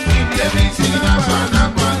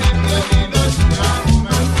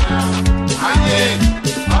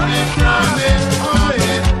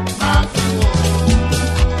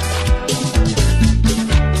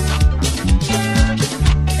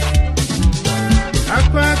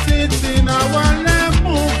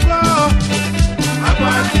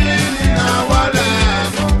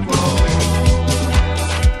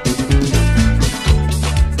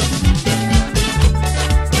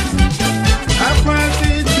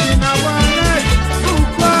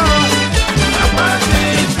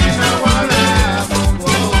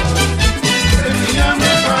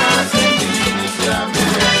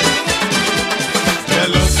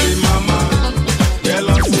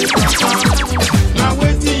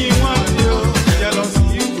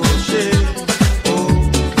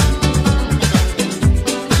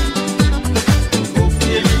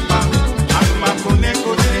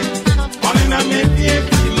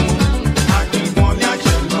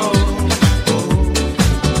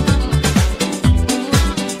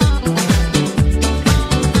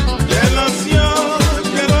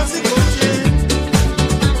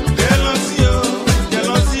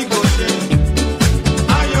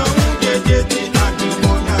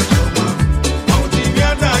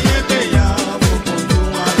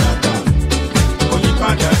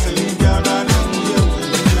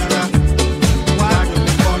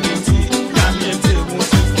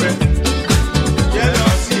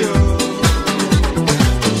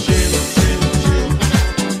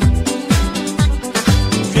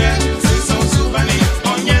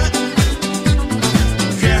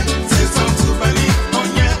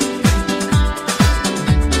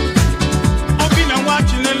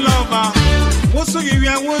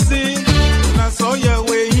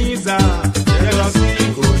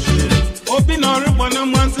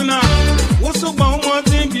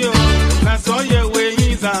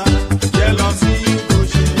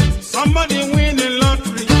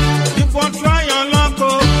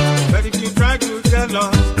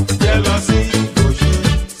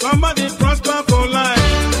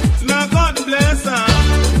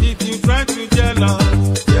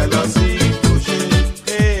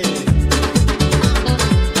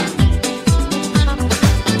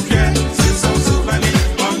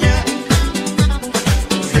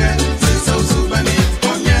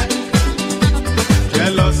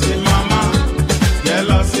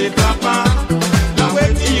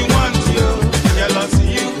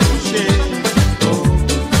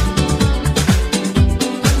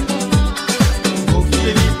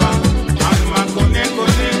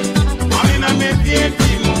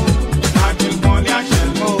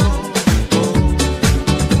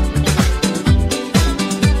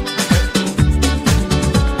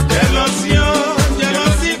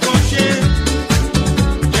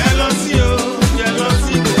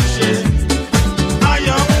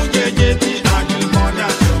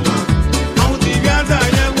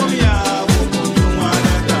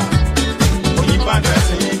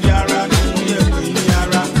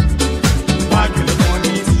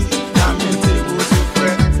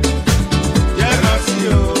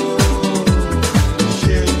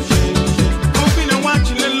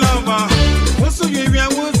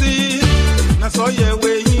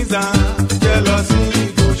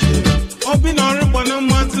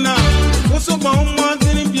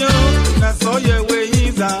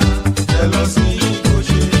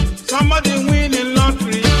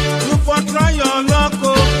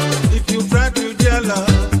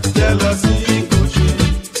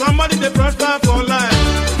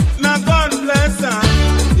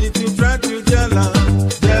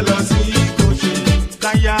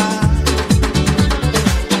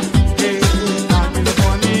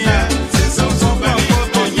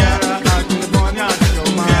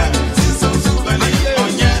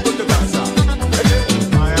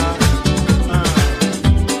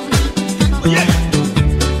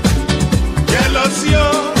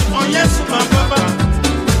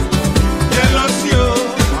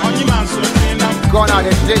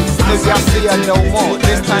 Maybe I see it no more.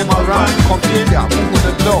 This time around, computer, move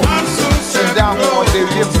the door. Sit down on the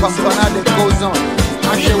rip, pampana that goes on.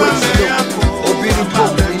 I share what you do. Obedient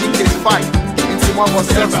book, we need to fight. Into one was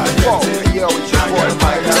 74. Yeah, with your boy,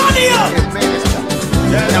 my minister.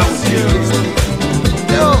 Now we do this.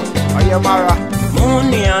 Yo, are you Mara?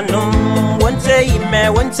 Munianum, one say me,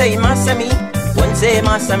 one say Masami, one say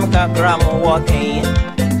Masam Kagram walking.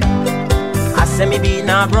 Asami be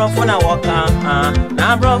na bro for na waka,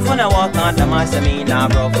 na bro for na waka, the Masami na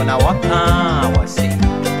bro for na waka. Was say, I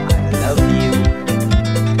love you.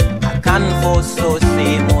 I can't for so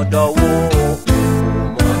say Modawo,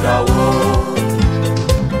 Modawo.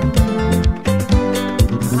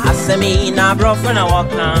 Asami na bro for na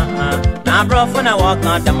waka. Na bro for na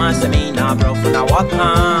waka, the Masami na bro for na waka.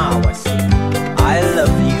 Was I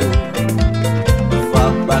love you.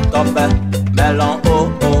 Fuck back up, melon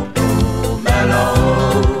oh oh oh melon.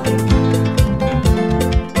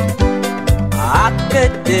 I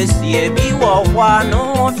get this year be wa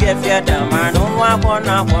no fear the man no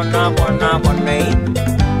wana.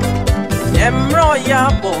 Nemro ya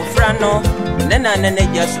bo frano. Nena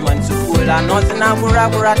just want to pull a not na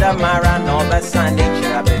bura da mara no ba Sunday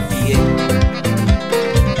chirabe fie.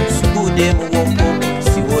 School dem wonko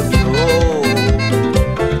si wo biro.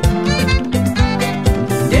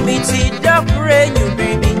 Demiti da pray you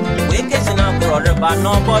baby. We get na brother but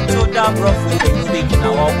no but to da bro fu you be na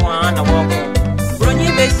walk. Brony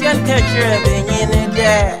besian catcher be in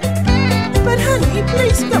there. But honey,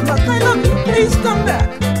 please come back. I love you. Please come back.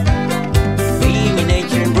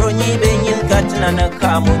 Brony benyin katna na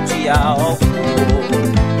kamutia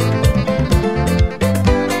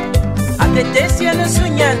Aketesia no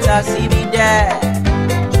sunyanta sibide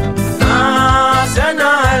Sana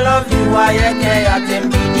I love you ayeke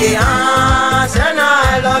atembidi Sana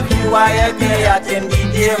I love you ayeke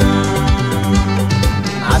atembidi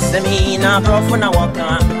Asemi na brofu na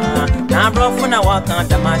waka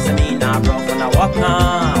Tamasemi na brofu na waka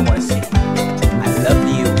Wasi I love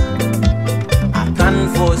you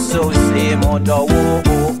for so say Modawo.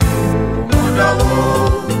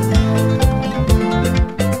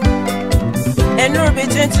 And no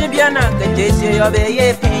bitchin to be an academy of a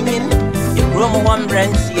opinion. You room one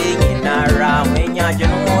branch in a ram when you're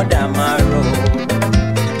Damaro.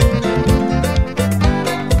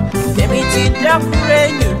 Demiti da pray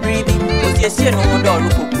you breathing. Was yes, you know, Dolu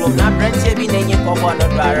room, not branch in any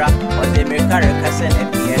coconut barra or the American Cassan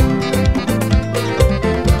at the end.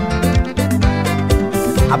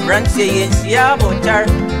 A branch says, yeah, but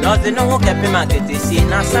nothing no kept him at the sea,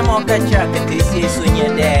 not some more catch at the sea soon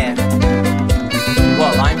you're there.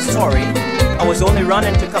 Well, I'm sorry. I was only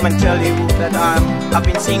running to come and tell you that I've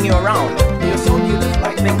been seeing you around. You're so beautiful.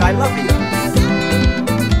 I think I love you.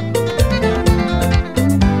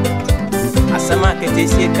 As a market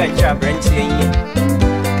is here, catch a branch saying,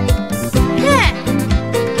 yeah,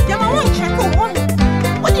 you're my one check or one.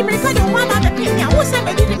 What do you mean? I don't want to pay me. I was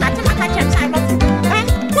never did it matter. I can't time of you.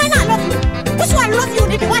 I love you. What's why I love you,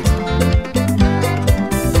 did what?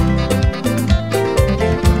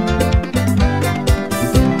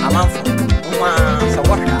 I'm out for so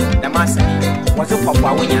what? The master was a papa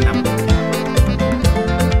when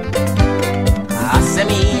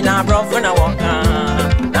Asemi na bro for na waka,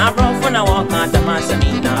 the master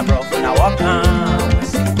na bro for na waka.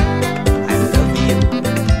 I love you.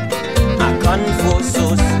 I can't for so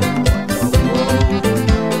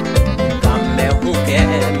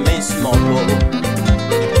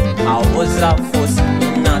I was out for some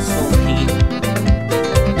nasty.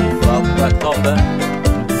 Fuck over.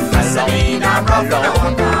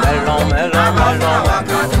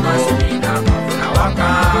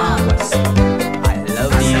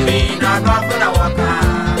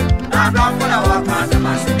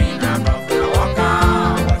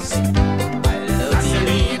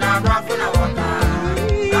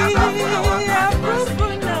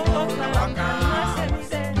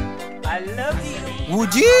 I love you.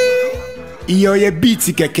 Would you? Iyo ye beat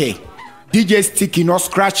keke. DJ Sticky no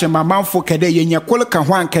scratch my man for kede yenye kwolka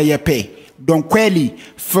hwanka ye pe. Don kweli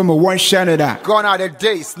from one channel that. Gone are the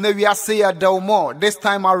days, ne we say ya more. This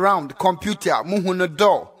time around, computer, muhu no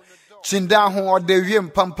door. Chinda ho or the rim,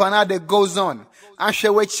 pampana that goes on.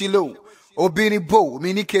 Anshe chilo. Obini bo,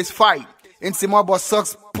 mini case fight. Intimabo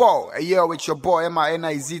sucks Paul. A year with your boy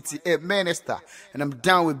MINIZT, minister. And I'm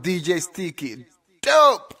down with DJ Sticky.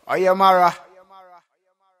 Dope! Are you Mara?